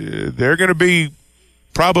win, they're going to be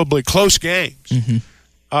probably close games.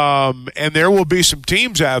 And there will be some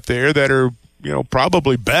teams out there that are,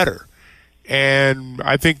 probably better. And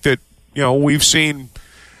I think that, we've seen,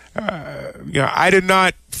 I did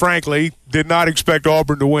not expect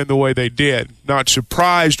Auburn to win the way they did. Not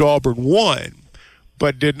surprised Auburn won,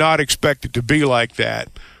 but did not expect it to be like that.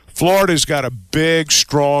 Florida's got a big,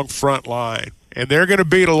 strong front line, and they're going to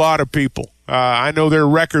beat a lot of people. I know their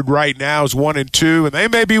record right now is 1-2, and they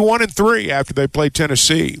may be 1-3 after they play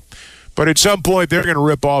Tennessee. But at some point, they're going to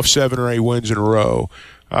rip off 7 or 8 wins in a row.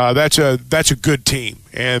 That's a good team,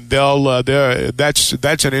 and that's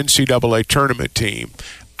an NCAA tournament team.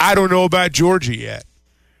 I don't know about Georgia yet.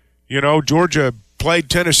 Georgia played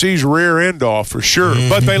Tennessee's rear end off for sure,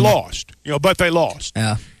 but they lost.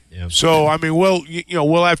 Yeah. So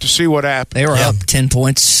we'll have to see what happens. They were up 10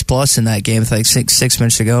 points plus in that game, I think 6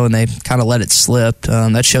 minutes ago, and they kind of let it slip.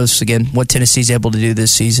 That shows again what Tennessee's able to do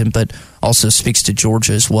this season, but also speaks to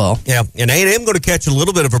Georgia as well. Yeah, and A&M going to catch a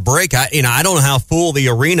little bit of a break. I don't know how full the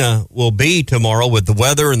arena will be tomorrow with the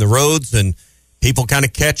weather and the roads and people kind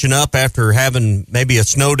of catching up after having maybe a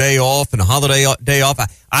snow day off and a holiday day off.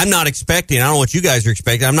 I'm not expecting. I don't know what you guys are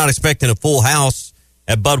expecting. I'm not expecting a full house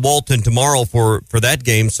at Bud Walton tomorrow for that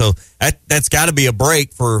game, so that's got to be a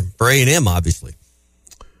break for A&M, obviously.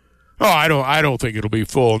 Oh, I don't think it'll be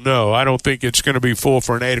full. No, I don't think it's going to be full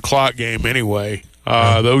for an 8:00 game anyway.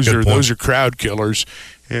 Those are crowd killers,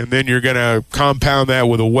 and then you're going to compound that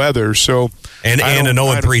with the weather. So and an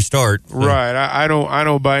 0-3 start, right? I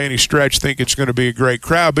don't by any stretch think it's going to be a great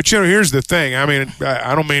crowd. But here's the thing. I mean,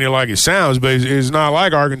 I don't mean it like it sounds, but it's not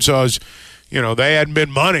like Arkansas's. They hadn't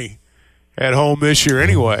been money at home this year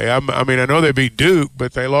anyway. I know they beat Duke,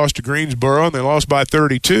 but they lost to Greensboro and they lost by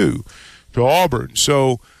 32 to Auburn.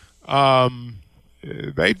 So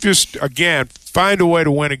they just, again, find a way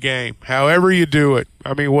to win a game, however you do it.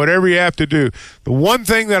 Whatever you have to do. The one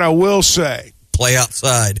thing that I will say, play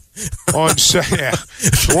outside.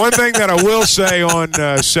 The one thing that I will say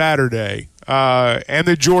on Saturday and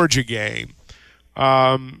the Georgia game, there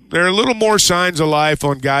are a little more signs of life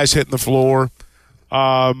on guys hitting the floor.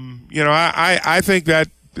 I think that,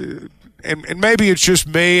 and maybe it's just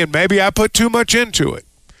me, and maybe I put too much into it,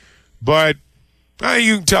 but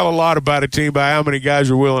you can tell a lot about a team by how many guys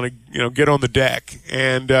are willing to, get on the deck,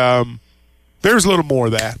 and there's a little more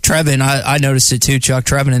of that. Trevin, I noticed it too, Chuck.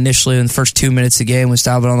 Trevin initially in the first 2 minutes of the game was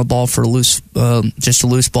diving on the ball for just a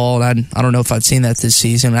loose ball, and I don't know if I've seen that this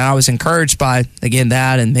season. And I was encouraged by, again,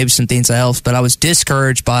 that and maybe some things else, but I was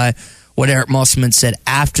discouraged by what Eric Musselman said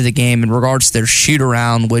after the game in regards to their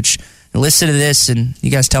shoot-around, which, listen to this, and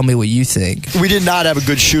you guys tell me what you think. We did not have a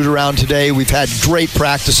good shoot-around today. We've had great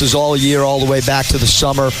practices all year, all the way back to the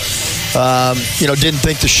summer. Didn't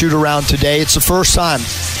think the shoot-around today. It's the first time,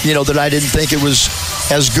 that I didn't think it was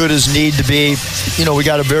as good as need to be. We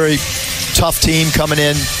got a very tough team coming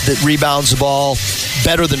in that rebounds the ball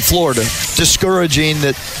better than Florida. Discouraging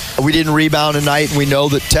that we didn't rebound tonight, and we know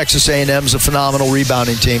that Texas A&M is a phenomenal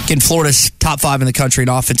rebounding team. Again, Florida's top 5 in the country in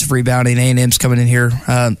offensive rebounding. A&M's coming in here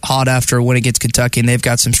hot after a win against Kentucky, and they've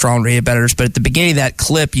got some strong rebounders. But at the beginning of that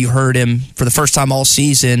clip, you heard him for the first time all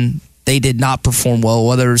season. They did not perform well.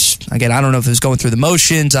 Whether it's, again, I don't know if it was going through the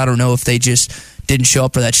motions. I don't know if they just didn't show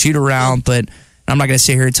up for that shoot around. But I'm not going to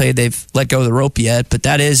sit here and tell you they've let go of the rope yet. But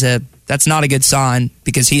that's not a good sign,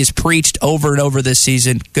 because he has preached over and over this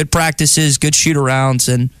season. Good practices, good shoot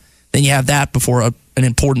arounds, and then you have that before an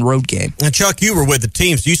important road game. And Chuck, you were with the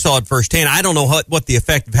team, so you saw it firsthand. I don't know what the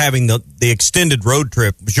effect of having the extended road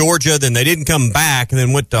trip. Georgia, then they didn't come back, and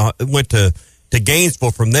then went to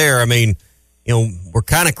Gainesville from there. We're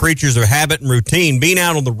kind of creatures of habit and routine. Being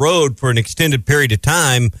out on the road for an extended period of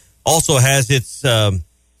time also has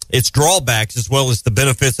its drawbacks as well as the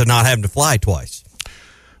benefits of not having to fly twice.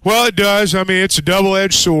 Well, it does. It's a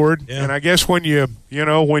double-edged sword, and I guess when you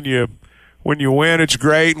win, it's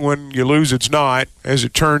great, and when you lose, it's not. As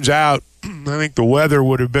it turns out, I think the weather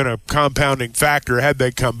would have been a compounding factor had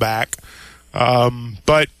they come back.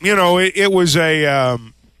 But it was a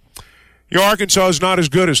Arkansas is not as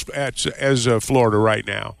good as Florida right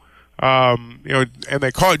now. And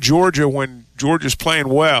they caught Georgia when Georgia's playing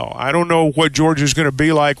well. I don't know what Georgia's going to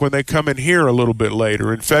be like when they come in here a little bit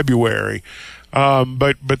later in February.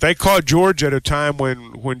 But they caught Georgia at a time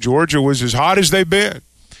when Georgia was as hot as they've been.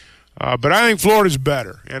 But I think Florida's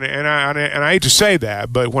better, and I hate to say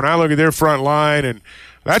that, but when I look at their front line, and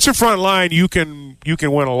that's a front line you can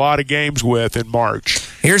win a lot of games with in March.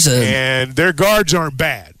 And their guards aren't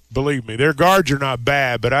bad, believe me. Their guards are not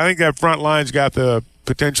bad, but I think that front line's got the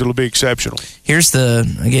potential to be exceptional. Here's the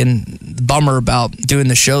bummer about doing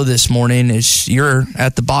the show this morning is you're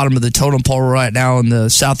at the bottom of the totem pole right now in the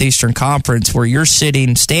Southeastern Conference, where you're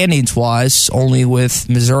sitting standings-wise only with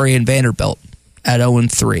Missouri and Vanderbilt at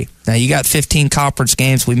 0-3. Now, you got 15 conference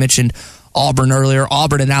games. We mentioned Auburn earlier.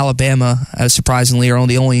 Auburn and Alabama, surprisingly, are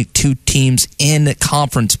the only two teams in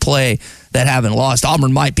conference play that haven't lost.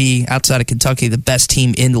 Auburn might be, outside of Kentucky, the best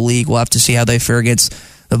team in the league. We'll have to see how they fare against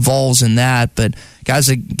the Vols in that. But, guys,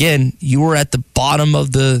 again, you are at the bottom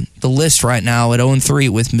of the list right now at 0-3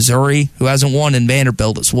 with Missouri, who hasn't won, and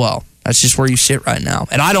Vanderbilt as well. That's just where you sit right now.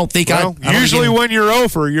 And I don't think... usually when you're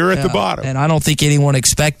over, you're at the bottom. And I don't think anyone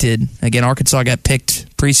expected... Again, Arkansas got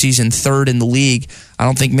picked preseason third in the league. I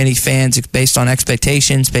don't think many fans, based on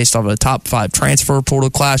expectations, based on the top 5 transfer portal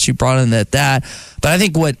class you brought in at that. But I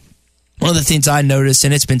think one of the things I noticed,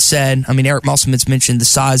 and it's been said, Eric Musselman's mentioned the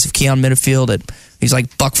size of Keon Minifield. He's like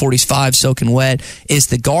 $145 soaking wet, is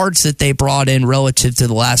the guards that they brought in relative to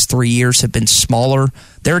the last 3 years have been smaller.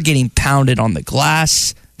 They're getting pounded on the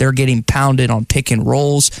glass. They're getting pounded on pick and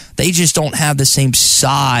rolls. They just don't have the same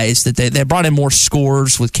size that they brought in more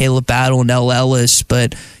scores with Caleb Battle and L. Ellis.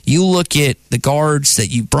 But you look at the guards that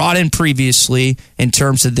you brought in previously in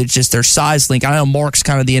terms of just their size link. I know Mark's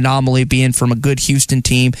kind of the anomaly being from a good Houston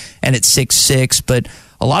team and at 6'6", but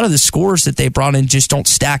a lot of the scores that they brought in just don't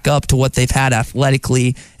stack up to what they've had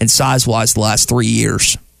athletically and size-wise the last 3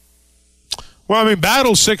 years. Well,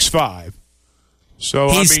 Battle's 6'5". So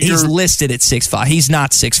he's listed at 6'5". He's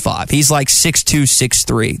not 6'5". He's like 6'2",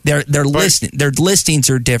 6'3". Their listings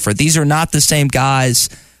are different. These are not the same guys,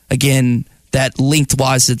 again, that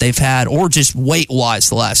lengthwise that they've had, or just weight-wise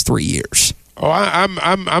the last 3 years. Oh,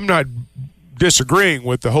 I'm not disagreeing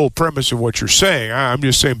with the whole premise of what you're saying. I'm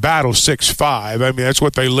just saying Battle's 6'5". That's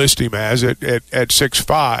what they list him as at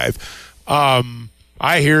 6'5".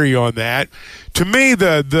 I hear you on that. To me,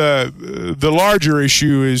 the larger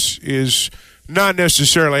issue is not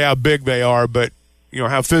necessarily how big they are, but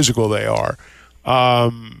how physical they are,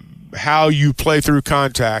 how you play through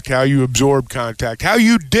contact, how you absorb contact, how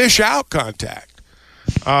you dish out contact.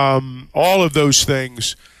 All of those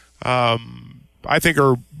things, I think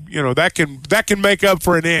are that can make up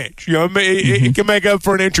for an inch. It can make up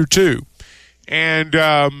for an inch or two, and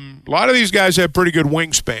a lot of these guys have pretty good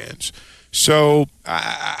wingspans. So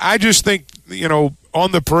I just think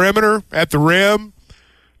on the perimeter, at the rim,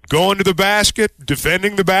 going to the basket,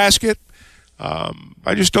 defending the basket.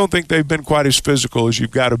 I just don't think they've been quite as physical as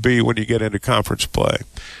you've got to be when you get into conference play.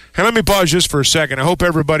 And let me pause just for a second. I hope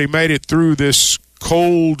everybody made it through this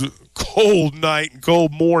cold night and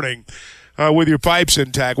cold morning with your pipes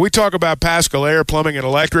intact. We talk about Pascal Air, Plumbing, and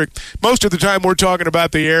Electric. Most of the time we're talking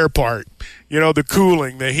about the air part, the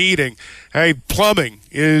cooling, the heating. Hey, plumbing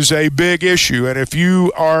is a big issue. And if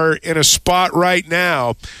you are in a spot right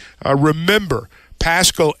now, remember,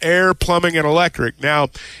 Pascal Air, Plumbing, and Electric. Now,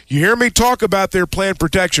 you hear me talk about their plant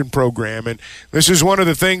protection program, and this is one of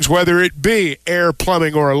the things, whether it be air,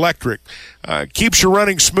 plumbing, or electric, keeps you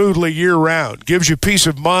running smoothly year-round, gives you peace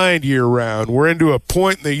of mind year-round. We're into a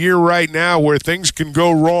point in the year right now where things can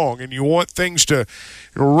go wrong, and you want things to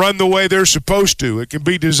run the way they're supposed to. It can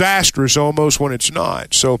be disastrous almost when it's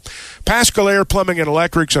not. So Pascal Air, Plumbing, and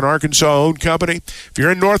Electric's an Arkansas-owned company. If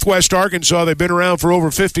you're in Northwest Arkansas, they've been around for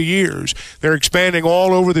over 50 years. They're expanding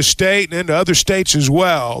all over the state and into other states as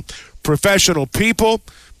well. Professional people,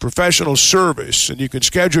 professional service, and you can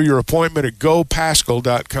schedule your appointment at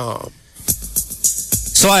gopascal.com.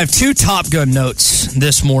 So I have 2 Top Gun notes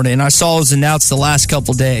this morning. I saw it was announced the last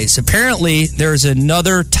couple days. Apparently, there's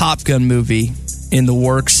another Top Gun movie in the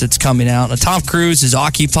works that's coming out. Now, Tom Cruise is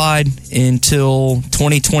occupied until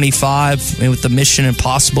 2025 with the Mission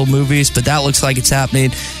Impossible movies, but that looks like it's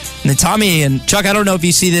happening. And then Tommy and Chuck, I don't know if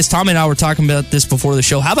you see this. Tommy and I were talking about this before the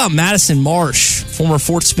show. How about Madison Marsh, former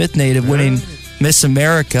Fort Smith native, winning Miss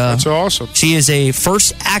America? That's awesome. She is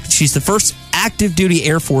she's the first active duty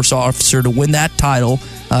Air Force officer to win that title.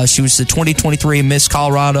 She was the 2023 Miss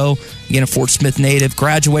Colorado, again a Fort Smith native,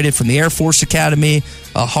 graduated from the Air Force Academy,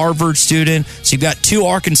 a Harvard student. So you've got 2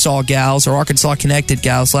 Arkansas gals, or Arkansas-connected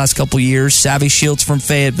gals, last couple years. Savvy Shields from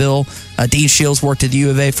Fayetteville. Dean Shields worked at the U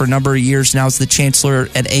of A for a number of years. Now is the chancellor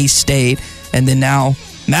at A-State. And then now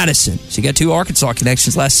Madison. So you got 2 Arkansas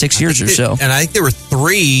connections last 6 years or so. And I think there were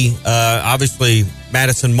 3, obviously,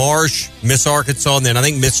 Madison Marsh, Miss Arkansas, and then I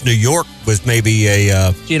think Miss New York was maybe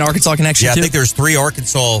an Arkansas connection, too? I think there's 3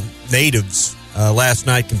 Arkansas natives last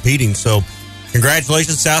night competing. So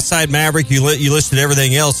congratulations, Southside Maverick. You listed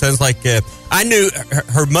everything else. Sounds like I knew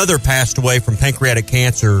her mother passed away from pancreatic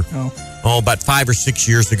cancer about 5 or 6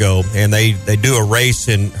 years ago, and they do a race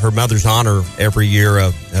in her mother's honor every year,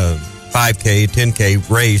 5K, 10K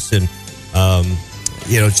race. And,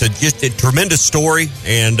 it's just a tremendous story.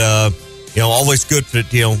 And, always good for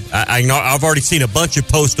it. I know I've already seen a bunch of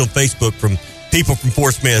posts on Facebook from people from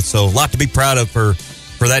Fort Smith. So a lot to be proud of for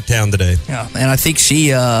that town today. Yeah, and I think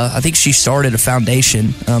she started a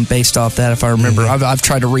foundation based off that, if I remember. Mm-hmm. I've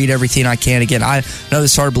tried to read everything I can. Again, I know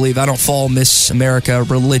this is hard to believe. I don't follow Miss America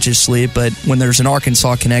religiously, but when there's an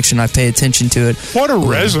Arkansas connection, I pay attention to it. What a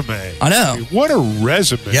resume. I know. What a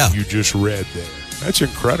resume you just read there. That's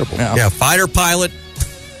incredible. Yeah, fighter pilot,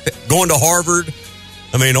 going to Harvard.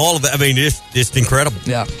 I mean, all of that. I mean, just incredible.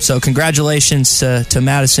 Yeah. So congratulations to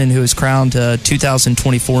Madison, who was crowned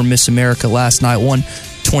 2024 Miss America last night. Won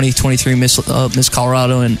 2023 Miss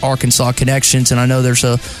Colorado and Arkansas connections. And I know there's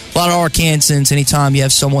a lot of Arkansans. Anytime you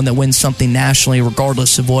have someone that wins something nationally,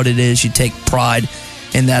 regardless of what it is, you take pride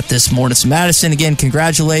in that this morning. So Madison, again,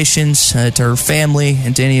 congratulations to her family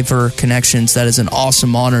and to any of her connections. That is an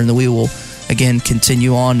awesome honor, and that we will again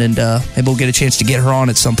continue on, and maybe we'll get a chance to get her on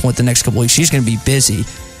at some point the next couple weeks. She's going to be busy.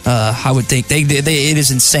 I would think it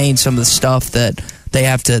is insane, some of the stuff that they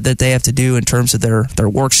have to do in terms of their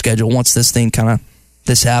work schedule once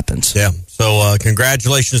this happens. Yeah. So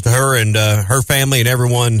congratulations to her and her family and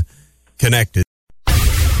everyone connected.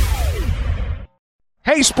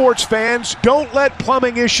 Hey, sports fans, don't let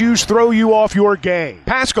plumbing issues throw you off your game.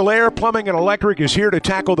 Paschal Air Plumbing and Electric is here to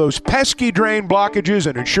tackle those pesky drain blockages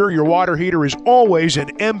and ensure your water heater is always in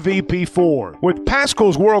MVP form. With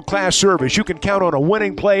Paschal's world-class service, you can count on a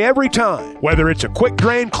winning play every time. Whether it's a quick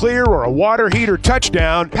drain clear or a water heater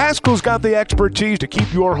touchdown, Paschal's got the expertise to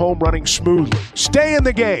keep your home running smoothly. Stay in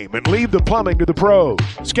the game and leave the plumbing to the pros.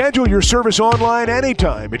 Schedule your service online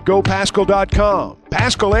anytime at gopaschal.com.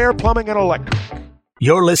 Paschal Air Plumbing and Electric.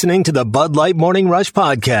 You're listening to the Bud Light Morning Rush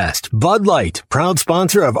Podcast. Bud Light, proud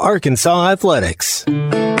sponsor of Arkansas Athletics.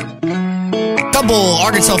 Couple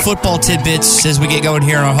Arkansas football tidbits as we get going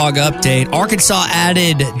here on our Hog Update. Arkansas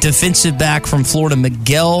added defensive back from Florida,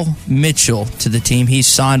 Miguel Mitchell, to the team. He's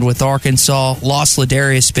signed with Arkansas. Lost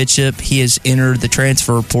Ladarius Bishop. He has entered the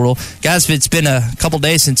transfer portal. Guys, it's been a couple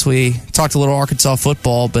days since we talked a little Arkansas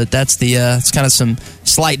football, but that's it's kind of some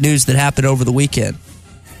slight news that happened over the weekend.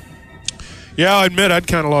 Yeah, I'll admit I'd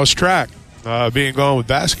kind of lost track being gone with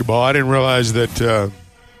basketball. I didn't realize that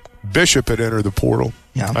Bishop had entered the portal.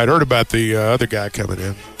 Yeah. I'd heard about the other guy coming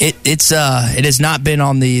in. It has not been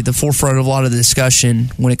on the forefront of a lot of the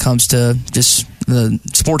discussion when it comes to just the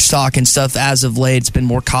sports talk and stuff as of late. It's been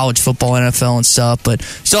more college football, NFL and stuff, but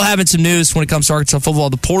still having some news when it comes to Arkansas football.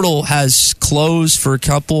 The portal has closed for a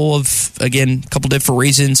couple different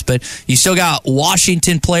reasons, but you still got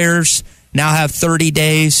Washington players now have 30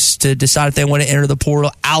 days to decide if they want to enter the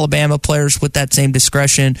portal. Alabama players with that same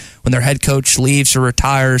discretion when their head coach leaves or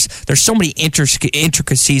retires. There's so many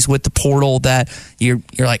intricacies with the portal that you're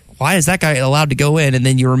like, why is that guy allowed to go in? And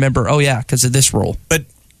then you remember, oh yeah, because of this rule. But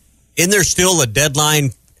isn't there still a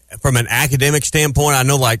deadline from an academic standpoint? I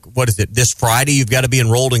know, this Friday you've got to be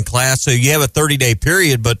enrolled in class, so you have a 30-day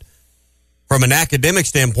period, but from an academic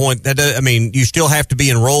standpoint, you still have to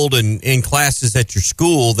be enrolled in classes at your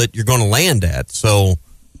school that you're going to land at. So,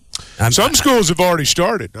 some schools have already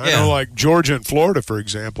started. I know, like Georgia and Florida, for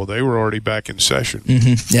example, they were already back in session.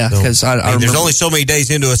 Mm-hmm. Yeah, because there's only so many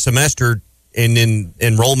days into a semester, and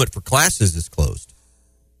enrollment for classes is closed.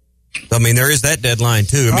 So, there is that deadline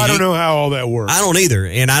too. I don't know how all that works. I don't either,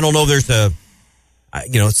 and I don't know. There's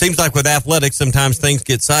it seems like with athletics, sometimes things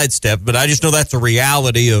get sidestepped, but I just know that's a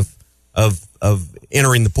reality of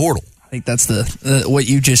entering the portal. I think that's the what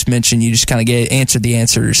you just mentioned. You just kind of answered the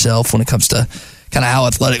answer yourself when it comes to kind of how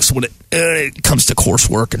athletics when it comes to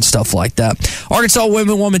coursework and stuff like that. Arkansas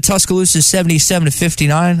women won in Tuscaloosa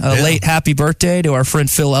 77-59. Late happy birthday to our friend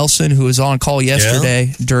Phil Elson, who was on call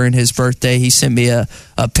yesterday during his birthday. He sent me a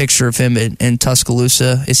picture of him in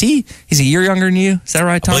Tuscaloosa. He's a year younger than you? Is that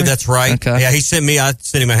right, Tommy? I believe that's right. Okay. Yeah, I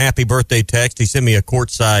sent him a happy birthday text. He sent me a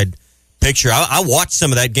courtside picture. I watched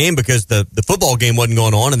some of that game because the football game wasn't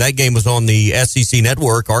going on, and that game was on the SEC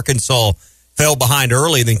network. Arkansas fell behind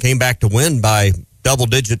early, then came back to win by double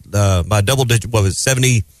digit. What was it,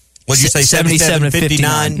 70? What did you say?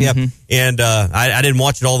 77-59. Yep. Mm-hmm. And I didn't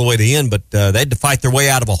watch it all the way to the end, but they had to fight their way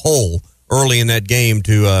out of a hole early in that game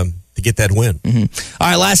to get that win. Mm-hmm. All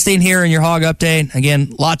right, last thing here in your Hog Update.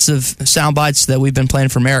 Again, lots of sound bites that we've been playing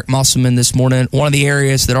from Eric Musselman this morning. One of the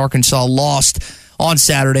areas that Arkansas lost on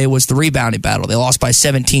Saturday was the rebounding battle. They lost by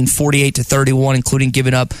 17, 48-31, including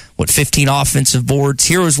giving up, 15 offensive boards.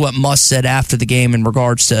 Here was what Muss said after the game in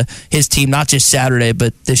regards to his team, not just Saturday,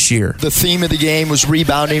 but this year. The theme of the game was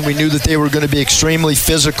rebounding. We knew that they were going to be extremely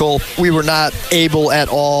physical. We were not able at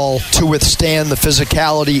all to withstand the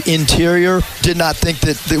physicality interior. Did not think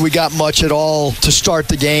that we got much at all to start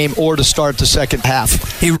the game or to start the second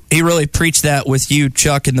half. He really preached that with you,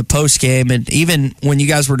 Chuck, in the post game, and even when you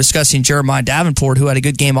guys were discussing Jeremiah Davenport, who had a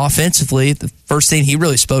good game offensively, the first thing he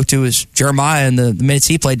really spoke to is Jeremiah, and the minutes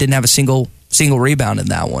he played didn't have a single rebound in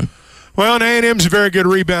that one. Well, and A&M's a very good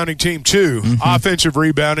rebounding team too. Offensive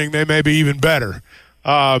rebounding, they may be even better.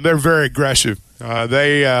 They're very aggressive.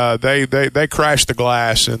 They crash the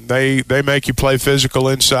glass, and they make you play physical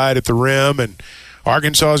inside at the rim, and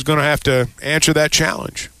Arkansas is going to have to answer that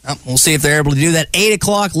challenge. We'll see if they're able to do that. 8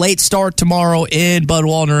 o'clock, late start tomorrow in Bud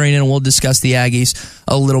Walton Arena, and we'll discuss the Aggies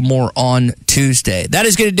a little more on Tuesday. That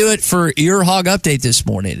is going to do it for your Hog Update this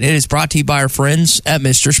morning. It is brought to you by our friends at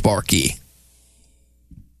Mr. Sparky.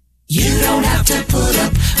 You don't have to put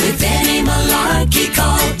up with any malarkey.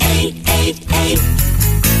 Call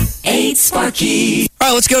 888-8-SPARKY. All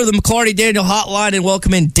right, let's go to the McLarty Daniel hotline and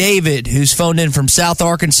welcome in David, who's phoned in from South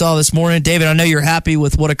Arkansas this morning. David, I know you're happy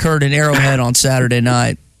with what occurred in Arrowhead on Saturday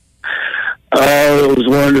night. Oh, it was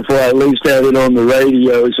wonderful. I at least had it on the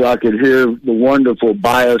radio so I could hear the wonderful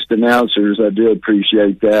biased announcers. I do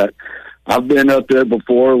appreciate that. I've been up there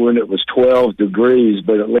before when it was 12 degrees,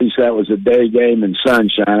 but at least that was a day game in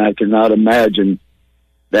sunshine. I cannot imagine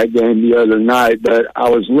that game the other night. But I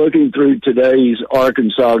was looking through today's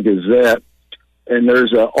Arkansas Gazette, and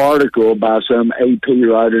there's an article by some AP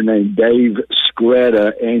writer named Dave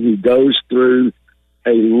Scretta, and he goes through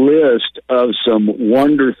a list of some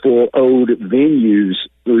wonderful old venues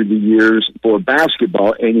through the years for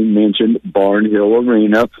basketball, and he mentioned Barnhill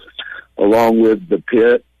Arena, along with the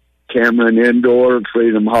Pit, Cameron Indoor,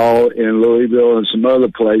 Freedom Hall in Louisville, and some other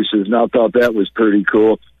places, and I thought that was pretty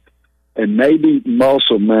cool. And maybe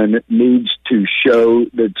Musselman needs to show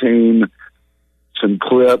the team some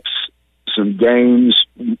clips, some games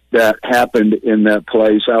that happened in that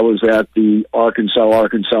place. I was at the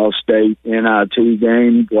Arkansas State NIT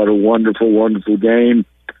game. What a wonderful, wonderful game.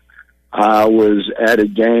 I was at a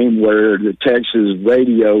game where the Texas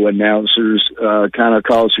radio announcers kind of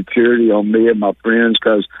called security on me and my friends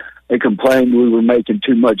because they complained we were making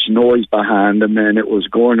too much noise behind them, and it was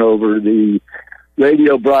going over the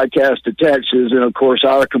radio broadcast to Texas. And, of course,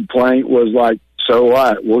 our complaint was like, so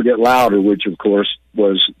what? We'll get louder, which, of course,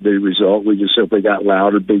 was the result. We just simply got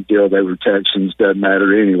louder. Big deal. They were Texans. Doesn't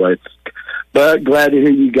matter anyway. But glad to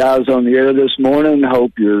hear you guys on the air this morning.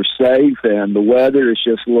 Hope you're safe. And the weather is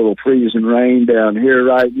just a little freezing rain down here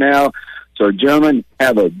right now. So, gentlemen,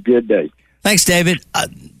 have a good day. Thanks, David.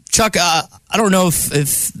 Chuck, I don't know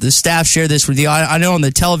if the staff shared this with you. I know on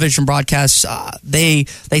the television broadcasts, they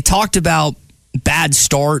talked about bad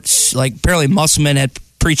starts. Like, apparently Musselman had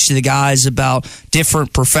preached to the guys about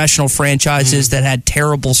different professional franchises that had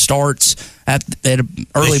terrible starts at an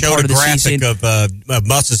early part of the season. They showed a graphic of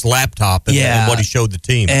Muss's laptop and what he showed the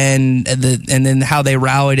team. And then how they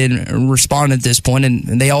rallied and responded at this point.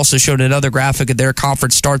 And they also showed another graphic of their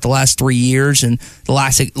conference start the last 3 years and the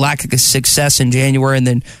lack of success in January and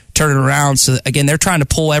then turn it around. So, again, they're trying to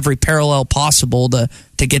pull every parallel possible to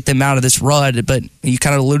get them out of this rut. But you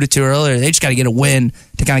kind of alluded to earlier, they just got to get a win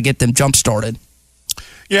to kind of get them jump-started.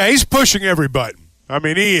 Yeah, he's pushing every button. I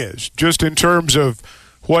mean, he is, just in terms of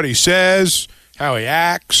what he says, how he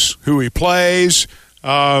acts, who he plays,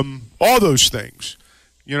 all those things.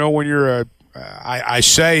 You know, when you're I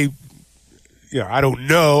say, you know, I don't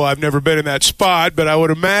know. I've never been in that spot, but I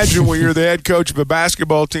would imagine when you're the head coach of a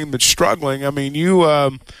basketball team that's struggling, I mean, you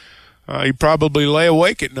probably lay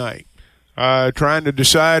awake at night trying to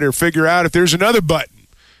decide or figure out if there's another button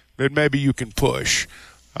that maybe you can push.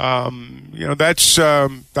 You know, that's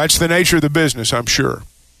the nature of the business, I'm sure.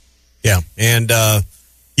 Yeah, and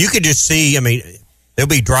you could just see, I mean, there'll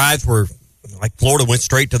be drives where, like, Florida went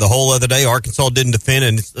straight to the hole the other day. Arkansas didn't defend,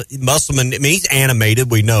 and Musselman, I mean, he's animated,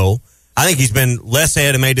 we know. I think he's been less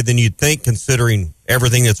animated than you'd think, considering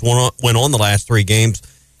everything that's went on the last 3 games.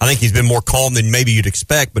 I think he's been more calm than maybe you'd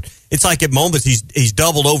expect, but it's like at moments he's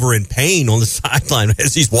doubled over in pain on the sideline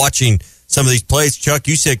as he's watching some of these plays. Chuck,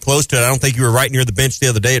 you said close to it. I don't think you were right near the bench the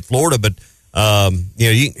other day at Florida, but you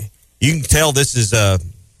know, you can tell this is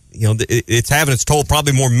you know, it's having its toll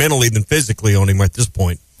probably more mentally than physically on him at this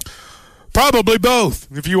point. Probably both,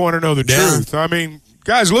 if you want to know the truth. I mean,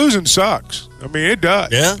 guys, losing sucks. I mean, it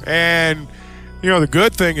does. Yeah. And you know, the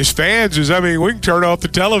good thing as fans is, I mean, we can turn off the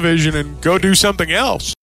television and go do something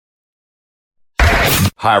else.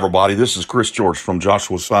 Hi, everybody. This is Chris George from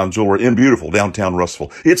Joshua's Fine Jewelry in beautiful downtown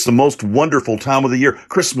Russellville. It's the most wonderful time of the year.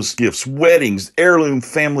 Christmas gifts, weddings, heirloom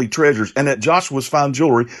family treasures. And at Joshua's Fine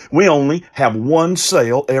Jewelry, we only have one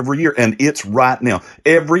sale every year, and it's right now.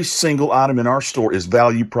 Every single item in our store is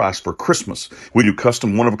value priced for Christmas. We do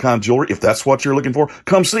custom one-of-a-kind jewelry. If that's what you're looking for,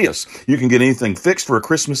 come see us. You can get anything fixed for a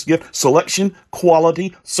Christmas gift. Selection,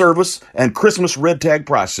 quality, service, and Christmas red tag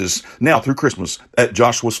prices now through Christmas at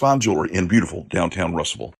Joshua's Fine Jewelry in beautiful downtown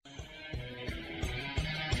Russellville.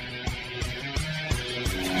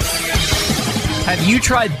 Have you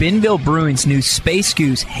tried Benville Brewing's new Space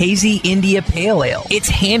Goose Hazy India Pale Ale?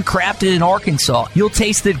 It's handcrafted in Arkansas. You'll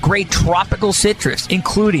taste the great tropical citrus,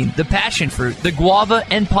 including the passion fruit, the guava,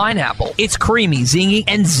 and pineapple. It's creamy, zingy,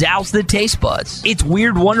 and zounds the taste buds. It's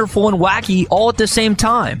weird, wonderful, and wacky all at the same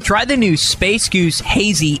time. Try the new Space Goose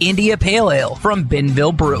Hazy India Pale Ale from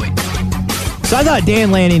Benville Brewing. So I thought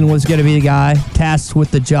Dan Lanning was going to be the guy tasked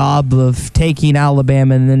with the job of taking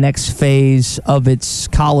Alabama in the next phase of its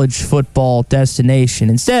college football destination.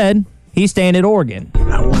 Instead, he's staying at Oregon.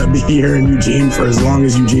 I want to be here in Eugene for as long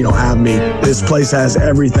as Eugene will have me. This place has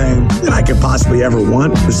everything that I could possibly ever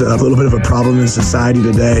want. There's a little bit of a problem in society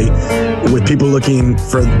today with people looking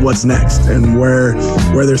for what's next and where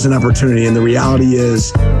there's an opportunity. And the reality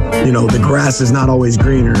is, the grass is not always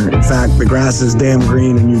greener. In fact, the grass is damn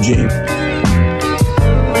green in Eugene.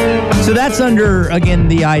 So that's under, again,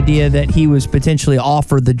 the idea that he was potentially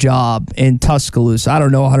offered the job in Tuscaloosa. I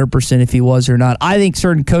don't know 100% if he was or not. I think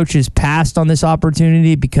certain coaches passed on this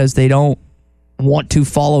opportunity because they don't want to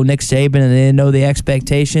follow Nick Saban and they didn't know the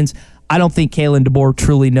expectations. I don't think Kalen DeBoer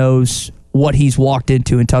truly knows what he's walked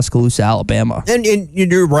into in Tuscaloosa, Alabama. And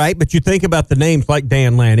you're right, but you think about the names like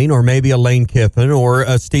Dan Lanning or maybe a Lane Kiffin or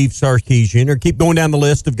a Steve Sarkisian, or keep going down the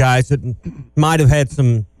list of guys that might have had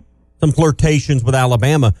some flirtations with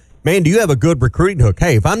Alabama. Man, do you have a good recruiting hook?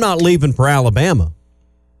 Hey, if I'm not leaving for Alabama,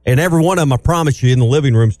 and every one of them, I promise you, in the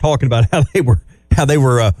living rooms talking about how they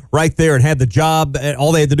were right there and had the job, and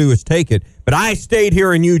all they had to do was take it. But I stayed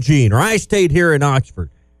here in Eugene, or I stayed here in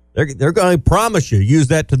Oxford. They're going to promise you, use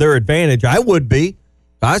that to their advantage. I would be.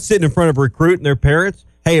 If I was sitting in front of a recruit and their parents,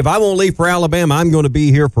 hey, if I won't leave for Alabama, I'm going to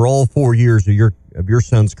be here for all 4 years of your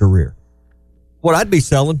son's career. What I'd be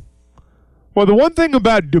selling. Well, the one thing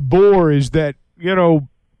about DeBoer is that,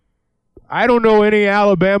 I don't know any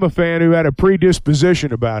Alabama fan who had a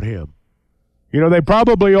predisposition about him. They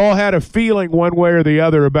probably all had a feeling one way or the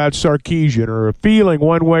other about Sarkisian, or a feeling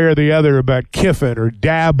one way or the other about Kiffin or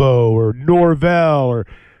Dabo or Norvell or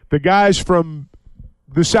the guys from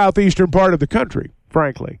the southeastern part of the country,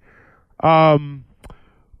 frankly. But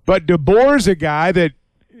DeBoer's a guy that,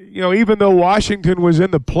 even though Washington was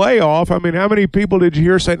in the playoff, I mean, how many people did you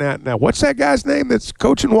hear say, now what's that guy's name that's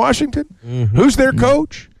coaching Washington? Mm-hmm. Who's their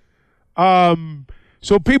coach?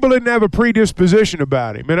 So people didn't have a predisposition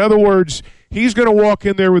about him. In other words, he's going to walk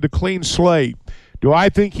in there with a clean slate. Do I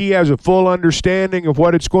think he has a full understanding of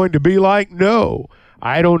what it's going to be like? No.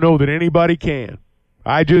 I don't know that anybody can.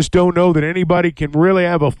 I just don't know that anybody can really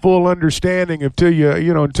have a full understanding until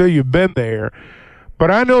you've been there.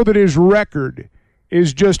 But I know that his record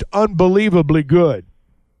is just unbelievably good.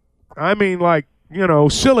 I mean,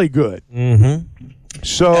 silly good. Mm-hmm.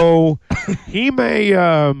 So he may...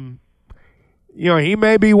 he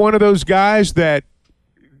may be one of those guys that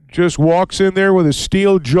just walks in there with a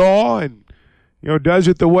steel jaw and, does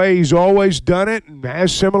it the way he's always done it and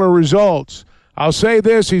has similar results. I'll say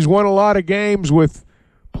this, he's won a lot of games with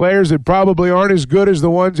players that probably aren't as good as the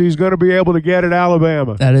ones he's going to be able to get at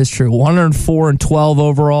Alabama. That is true. 104-12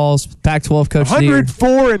 overalls, Pac-12 coach of the year.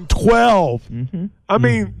 104-12. Mm-hmm. I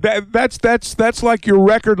mean, that's like your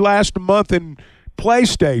record last month in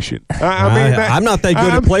PlayStation. I'm not that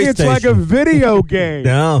good at PlayStation. It's like a video game.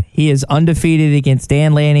 No. He is undefeated against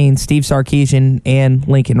Dan Lanning, Steve Sarkisian, and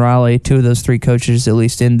Lincoln Riley. Two of those three coaches, at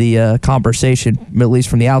least in the conversation, at least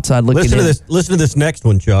from the outside looking in. Listen to this next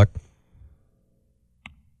one, Chuck.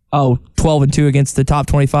 Oh, 12-2 against the top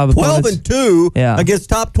 25 opponents. 12-2 against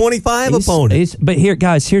top 25 opponents. But here,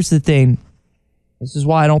 guys, here's the thing. This is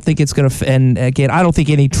why I don't think it's going to. And again, I don't think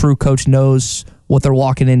any true coach knows what they're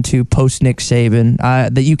walking into post Nick Saban.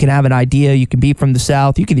 That you can have an idea, you can be from the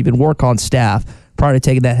South, you can even work on staff prior to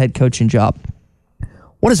taking that head coaching job.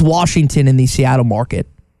 What is Washington in the Seattle market?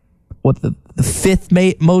 What the fifth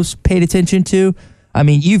most paid attention to? I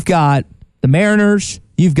mean, you've got the Mariners,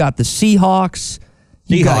 you've got the Seahawks.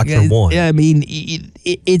 Seahawks are one. I mean,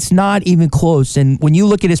 it's not even close. And when you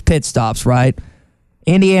look at his pit stops, right?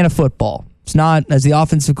 Indiana football. It's not as the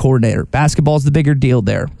offensive coordinator. Basketball's the bigger deal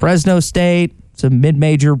there. Fresno State, it's a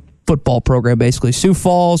mid-major football program, basically. Sioux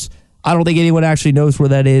Falls, I don't think anyone actually knows where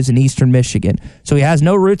that is in eastern Michigan. So he has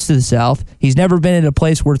no roots to the South. He's never been in a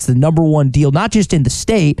place where it's the number one deal, not just in the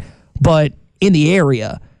state, but in the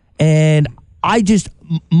area. And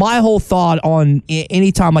my whole thought on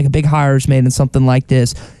any time like a big hire is made in something like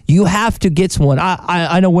this, you have to get someone.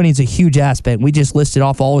 I know winning's a huge aspect. We just listed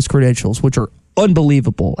off all his credentials, which are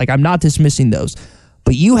unbelievable. Like, I'm not dismissing those.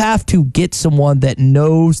 But you have to get someone that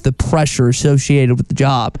knows the pressure associated with the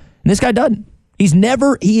job. And this guy doesn't.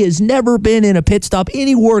 He has never been in a pit stop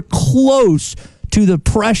anywhere close to the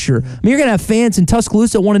pressure. I mean, you're going to have fans in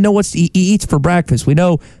Tuscaloosa that want to know what he eats for breakfast. We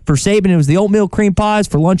know for Saban it was the oatmeal cream pies.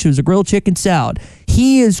 For lunch it was a grilled chicken salad.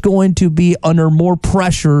 He is going to be under more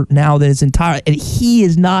pressure now than his entire. And he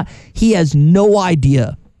has no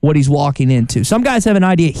idea what he's walking into. Some guys have an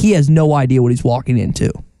idea. He has no idea what he's walking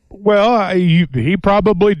into. Well, he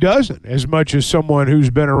probably doesn't, as much as someone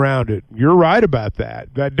who's been around it. You're right about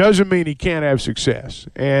that. That doesn't mean he can't have success.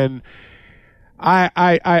 And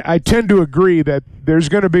I tend to agree that there's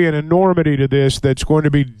going to be an enormity to this that's going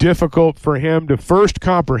to be difficult for him to first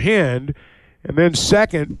comprehend and then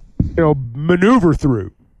second, maneuver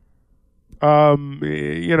through.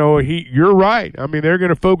 You're right. I mean, they're going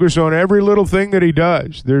to focus on every little thing that he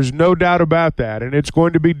does. There's no doubt about that, and it's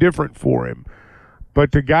going to be different for him.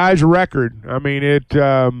 But the guy's record, I mean,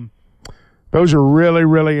 those are really,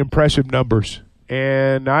 really impressive numbers.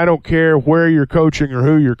 And I don't care where you're coaching or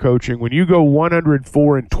who you're coaching. When you go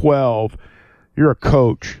 104-12, you're a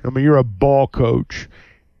coach. I mean, you're a ball coach.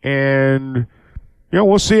 And,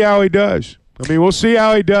 we'll see how he does. We'll see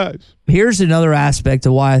how he does. Here's another aspect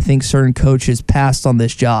of why I think certain coaches passed on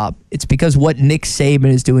this job. It's because what Nick Saban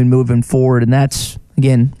is doing moving forward, and that's,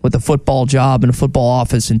 again, with a football job and a football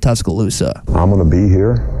office in Tuscaloosa. I'm going to be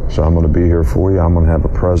here, so I'm going to be here for you. I'm going to have a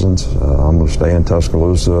presence. I'm going to stay in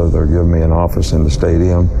Tuscaloosa. They're giving me an office in the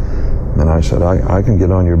stadium. And I said, I can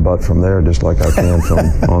get on your butt from there just like I can from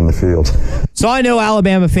on the field. So I know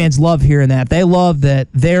Alabama fans love hearing that. They love that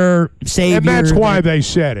their savior. And that's why they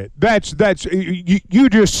said it. That's you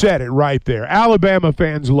just said it right there. Alabama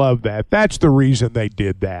fans love that. That's the reason they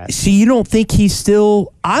did that. See, you don't think he's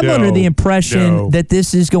still – I'm under the impression that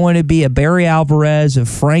this is going to be a Barry Alvarez, a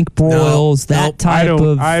Frank Broyles, type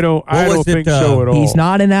of – I don't think so at all. He's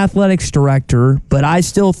not an athletics director, but I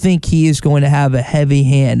still think he is going to have a heavy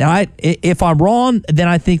hand. Now, if I'm wrong, then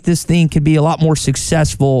I think this thing could be a lot more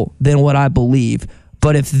successful than what I believe.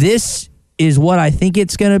 But if this is what I think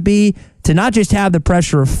it's going to be, to not just have the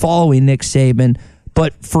pressure of following Nick Saban,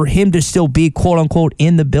 but for him to still be, quote unquote,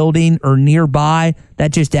 in the building or nearby,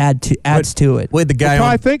 that just adds to it. We had the guy on.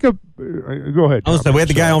 I think of. Go ahead. I was saying, we had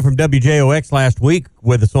the guy on from WJOX last week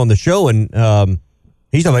with us on the show, and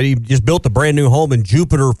he's talking about he just built a brand new home in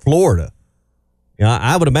Jupiter, Florida.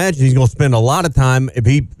 I would imagine he's going to spend a lot of time if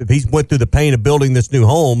he's went through the pain of building this new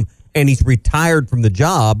home and he's retired from the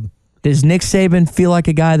job. Does Nick Saban feel like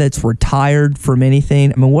a guy that's retired from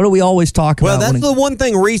anything? I mean, what do we always talk about? Well, that's the one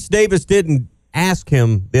thing Reese Davis didn't ask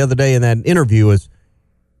him the other day in that interview is,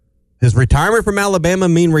 does retirement from Alabama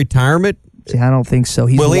mean retirement? See, I don't think so.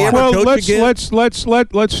 Let's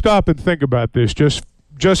stop and think about this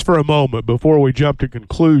just for a moment before we jump to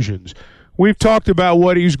conclusions. We've talked about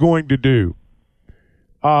what he's going to do.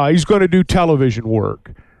 He's going to do television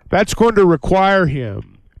work. That's going to require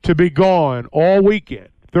him to be gone all weekend,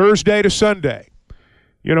 Thursday to Sunday.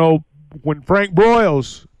 When Frank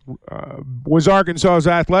Broyles was Arkansas's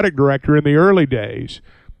athletic director in the early days,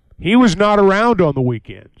 he was not around on the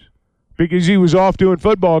weekends because he was off doing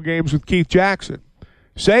football games with Keith Jackson.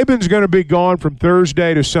 Saban's going to be gone from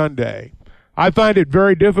Thursday to Sunday. I find it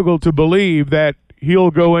very difficult to believe that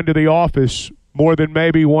he'll go into the office more than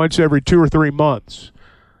maybe once every 2 or 3 months.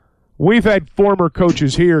 We've had former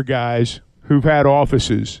coaches here, guys, who've had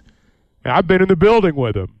offices. I've been in the building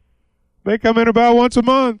with them. They come in about once a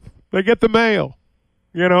month. They get the mail,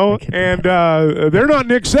 and they're not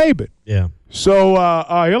Nick Saban. Yeah. So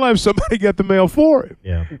he'll have somebody get the mail for him.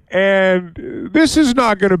 Yeah. And this is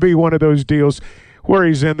not going to be one of those deals where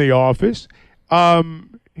he's in the office.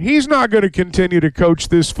 He's not going to continue to coach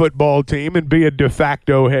this football team and be a de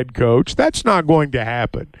facto head coach. That's not going to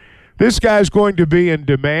happen. This guy's going to be in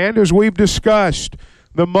demand, as we've discussed,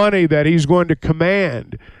 the money that he's going to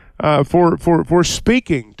command for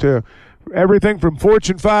speaking to everything from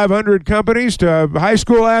Fortune 500 companies to high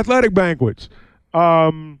school athletic banquets.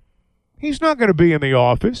 He's not going to be in the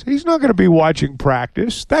office. He's not going to be watching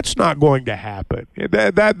practice. That's not going to happen.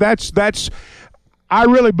 That's. I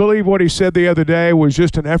really believe what he said the other day was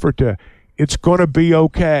just an effort to, it's going to be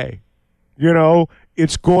okay.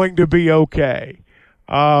 It's going to be okay.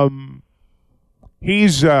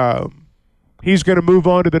 He's he's going to move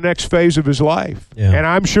on to the next phase of his life. Yeah. And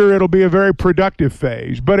I'm sure it'll be a very productive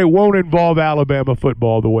phase, but it won't involve Alabama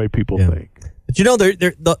football the way people think.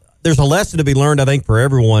 But there's a lesson to be learned, I think, for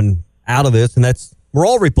everyone out of this, and that's we're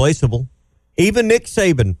all replaceable. Even Nick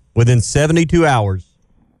Saban, within 72 hours,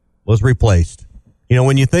 was replaced.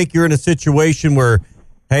 When you think you're in a situation where,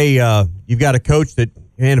 hey, you've got a coach that,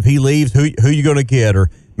 man, if he leaves, who you going to get? Or,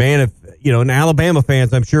 man, if, and Alabama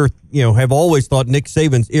fans, I'm sure, have always thought Nick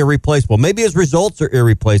Saban's irreplaceable. Maybe his results are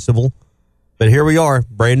irreplaceable, but here we are,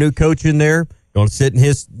 brand new coach in there, going to sit in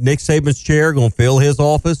Nick Saban's chair, going to fill his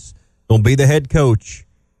office, going to be the head coach.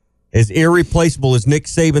 As irreplaceable as Nick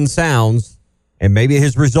Saban sounds, and maybe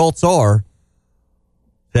his results are,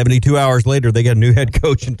 72 hours later, they got a new head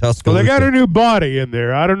coach in Tuscaloosa. Well, they got a new body in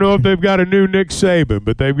there. I don't know if they've got a new Nick Saban,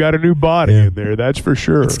 but they've got a new body in there, that's for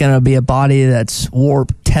sure. It's going to be a body that's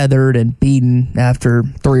warped, tethered, and beaten after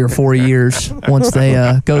 3 or 4 years once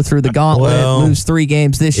they go through the gauntlet, lose 3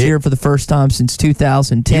 games this year for the first time since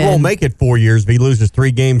 2010. He won't make it 4 years if he loses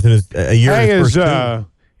 3 games in a year. Hey,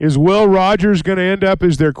 is Will Rogers going to end up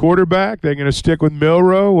as their quarterback? They're going to stick with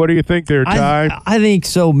Milroe? What do you think there, Ty? I think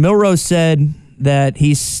so. Milroe said that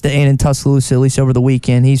he's staying in Tuscaloosa, at least over the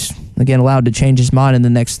weekend. He's, again, allowed to change his mind in the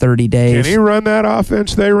next 30 days. Can he run that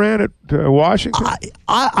offense they ran at Washington?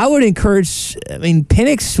 I would encourage –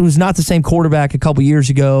 Penix was not the same quarterback a couple years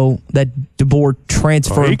ago that DeBoer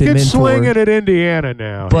transferred him into. He could sling it at Indiana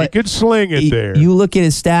now. He could sling it there. You look at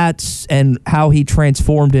his stats and how he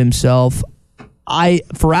transformed himself.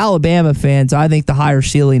 For Alabama fans, I think the higher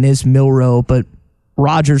ceiling is Milroe, but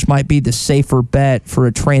Rodgers might be the safer bet for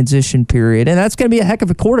a transition period. And that's going to be a heck of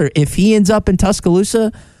a quarter. If he ends up in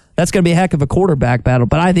Tuscaloosa, that's going to be a heck of a quarterback battle.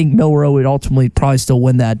 But I think Milroe would ultimately probably still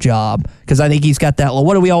win that job because I think he's got that.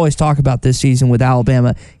 What do we always talk about this season with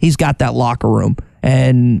Alabama? He's got that locker room.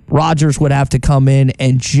 And Rodgers would have to come in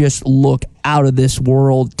and just look out of this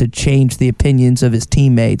world to change the opinions of his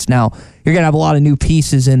teammates. Now, you're going to have a lot of new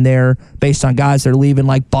pieces in there based on guys that are leaving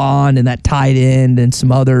like Bond and that tight end and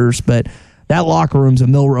some others. But that locker room's a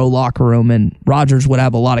Milroe locker room, and Rodgers would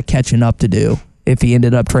have a lot of catching up to do if he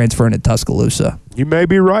ended up transferring to Tuscaloosa. You may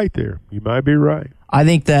be right there. You might be right. I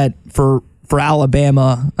think that for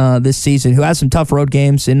Alabama this season, who has some tough road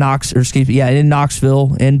games in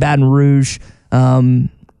Knoxville, in Baton Rouge,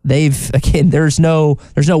 there's no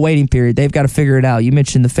waiting period. They've got to figure it out. You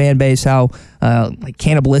mentioned the fan base, how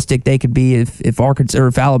cannibalistic they could be if Arkansas or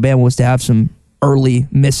if Alabama was to have some early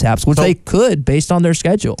mishaps, which they could based on their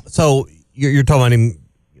schedule. So you're talking about him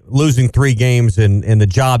losing 3 games and the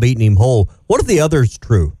job eating him whole. What if the other's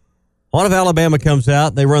true? What if Alabama comes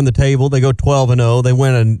out, they run the table, they go 12-0, they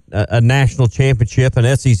win a national championship,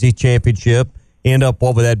 an SEC championship, end up,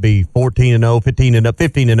 what would that be, 14-0,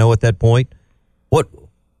 15-0 at that point?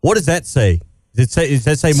 What does that say? Does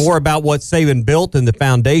that say more about what Saban built and the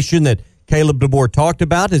foundation that Caleb DeBoer talked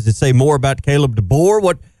about? Does it say more about Caleb DeBoer?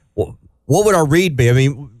 What would our read be? I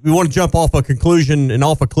mean, we want to jump off a conclusion and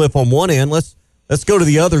off a cliff on one end. Let's go to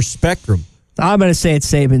the other spectrum. I'm going to say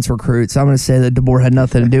it's Saban's recruits. I'm going to say that DeBoer had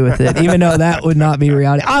nothing to do with it, even though that would not be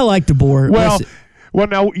reality. I like DeBoer. Well,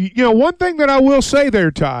 now, one thing that I will say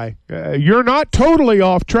there, Ty, you're not totally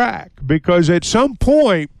off track because at some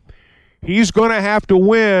point he's going to have to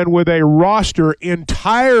win with a roster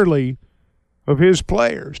entirely of his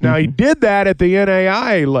players. Now, he did that at the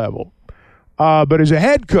NAIA level, but as a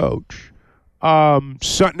head coach, now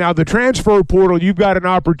the transfer portal, you've got an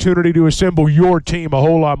opportunity to assemble your team a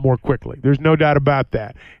whole lot more quickly. There's no doubt about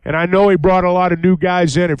that. And I know he brought a lot of new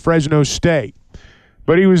guys in at Fresno State,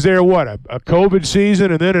 but he was there, a COVID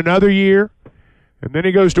season and then another year, and then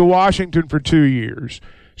he goes to Washington for 2 years.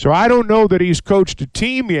 So I don't know that he's coached a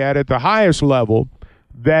team yet at the highest level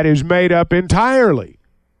that is made up entirely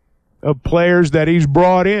of players that he's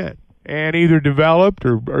brought in and either developed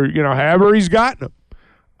or however he's gotten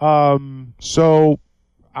them. So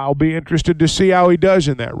I'll be interested to see how he does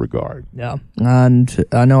in that regard. Yeah, and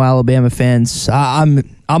I know Alabama fans, I'm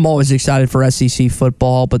always excited for SEC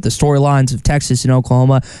football, but the storylines of Texas and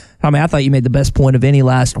Oklahoma, I thought you made the best point of any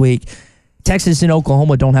last week. Texas and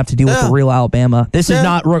Oklahoma don't have to deal with the real Alabama. This is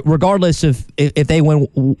not, regardless of if they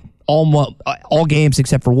win all games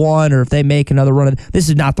except for one, or if they make another run. This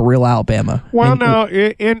is not the real Alabama. Well, now,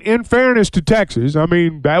 in fairness to Texas,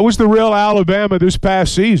 that was the real Alabama this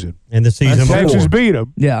past season. And the season before. Texas beat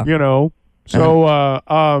them. Yeah. So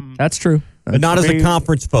that's true. But not as a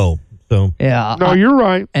conference foe. So yeah. No, you're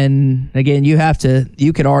right. And again, you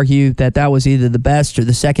could argue that was either the best or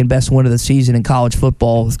the second best win of the season in college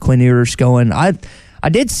football with Quinn Ewers going. I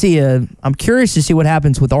did see I'm curious to see what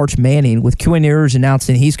happens with Arch Manning, with Quinn Ewers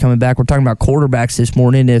announcing he's coming back. We're talking about quarterbacks this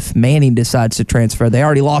morning. If Manning decides to transfer, they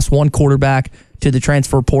already lost one quarterback to the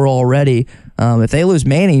transfer portal already. If they lose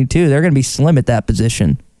Manning, too, they're going to be slim at that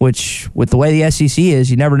position, which, with the way the SEC is,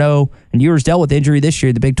 you never know. And Ewers dealt with injury this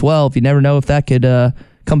year, the Big 12. You never know if that could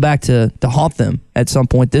come back to haunt them at some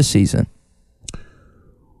point this season.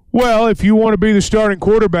 Well, if you want to be the starting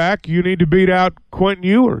quarterback, you need to beat out Quentin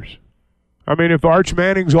Ewers. I mean, if Arch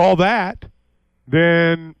Manning's all that,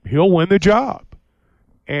 then he'll win the job.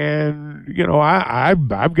 And, you know,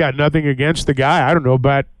 I've got nothing against the guy. I don't know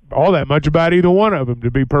about all that much about either one of them,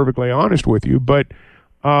 to be perfectly honest with you. But,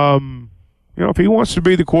 you know, if he wants to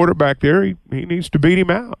be the quarterback there, he needs to beat him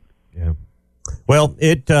out. Yeah. Well,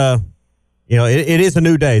 it is a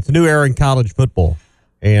new day. It's a new era in college football.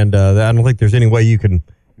 And I don't think there's any way you can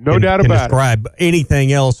describe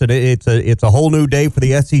anything else. And it's a whole new day for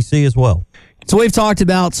the SEC as well. So we've talked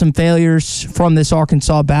about some failures from this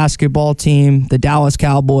Arkansas basketball team, the Dallas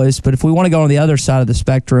Cowboys. But if we want to go on the other side of the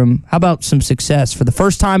spectrum, how about some success? For the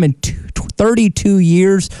first time in 32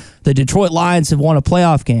 years, the Detroit Lions have won a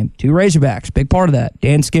playoff game. 2 Razorbacks, big part of that.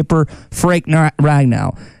 Dan Skipper, Frank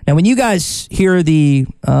Ragnow. Now, when you guys hear the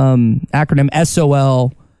acronym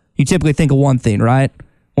SOL, you typically think of one thing, right?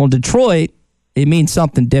 Well, in Detroit, it means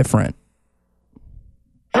something different.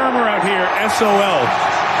 Term out here, SOL.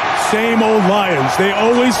 Same old Lions. They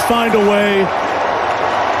always find a way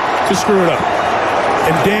to screw it up.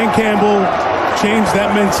 And Dan Campbell changed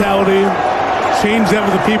that mentality, changed that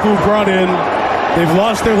with the people who brought in. They've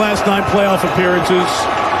lost their last 9 playoff appearances.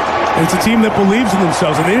 And it's a team that believes in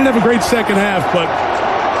themselves. And they didn't have a great second half, but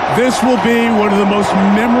this will be one of the most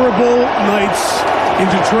memorable nights in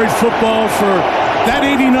Detroit football for that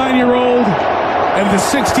 89-year-old and the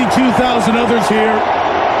 62,000 others here.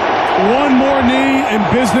 One more knee and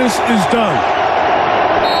business is done.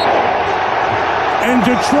 And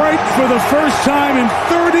Detroit, for the first time in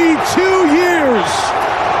 32 years,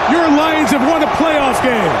 your Lions have won a playoff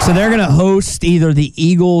game. So they're going to host either the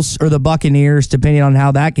Eagles or the Buccaneers, depending on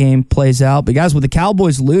how that game plays out. But guys, with the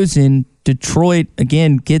Cowboys losing, Detroit,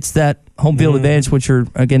 again, gets that home field advantage, which they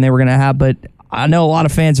were going to have. But I know a lot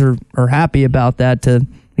of fans are happy about that.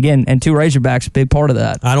 Again, and 2 Razorbacks, a big part of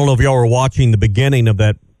that. I don't know if y'all were watching the beginning of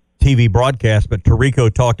that TV broadcast, but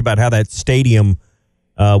Tirico talked about how that stadium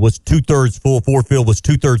was 2/3 full. Ford Field was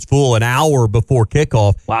 2/3 full an hour before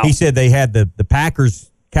kickoff. Wow. He said they had the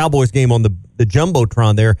Packers-Cowboys game on the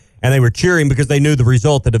Jumbotron there, and they were cheering because they knew the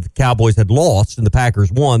result, that if the Cowboys had lost and the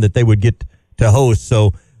Packers won, that they would get to host.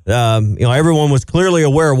 So, everyone was clearly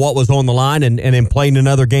aware of what was on the line, and in playing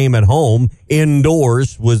another game at home,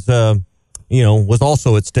 indoors, was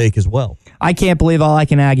also at stake as well. I can't believe I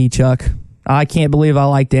like an Aggie, Chuck. I can't believe I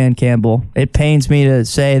like Dan Campbell. It pains me to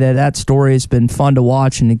say that story has been fun to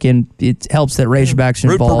watch, and again, it helps that Razorbacks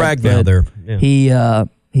are involved. Root for Ragnow there. Yeah.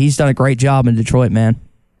 He's done a great job in Detroit, man.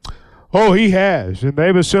 Oh, he has, and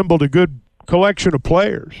they've assembled a good collection of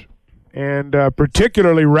players, and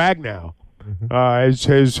particularly Ragnow has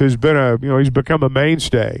been he's become a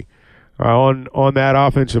mainstay on that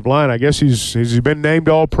offensive line. I guess he's been named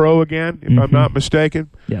All-Pro again, if I'm not mistaken.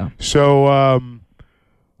 Yeah. So.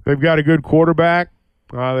 They've got a good quarterback.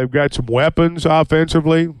 They've got some weapons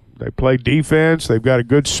offensively. They play defense. They've got a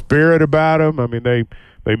good spirit about them. I mean, they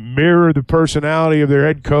mirror the personality of their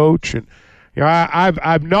head coach. And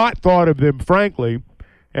I've not thought of them, frankly,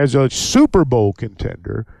 as a Super Bowl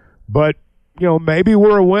contender. But maybe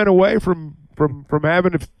we're a win away from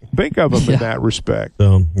having to think of them in that respect.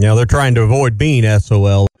 So they're trying to avoid being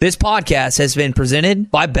SOL. This podcast has been presented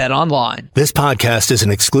by BetOnline. This podcast is an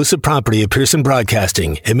exclusive property of Pearson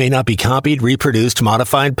Broadcasting. It may not be copied, reproduced,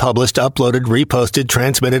 modified, published, uploaded, reposted,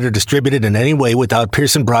 transmitted, or distributed in any way without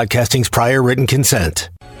Pearson Broadcasting's prior written consent.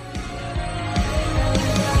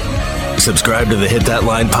 Subscribe to the Hit That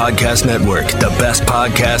Line Podcast Network, the best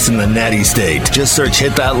podcast in the Natty State. Just search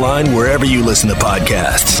Hit That Line wherever you listen to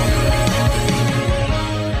podcasts.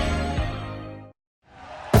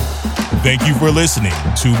 Thank you for listening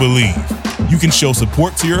to Believe. You can show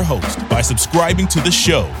support to your host by subscribing to the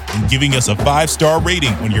show and giving us a 5-star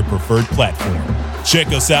rating on your preferred platform. Check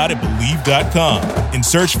us out at Believe.com and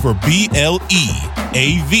search for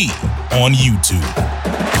BLEAV on YouTube.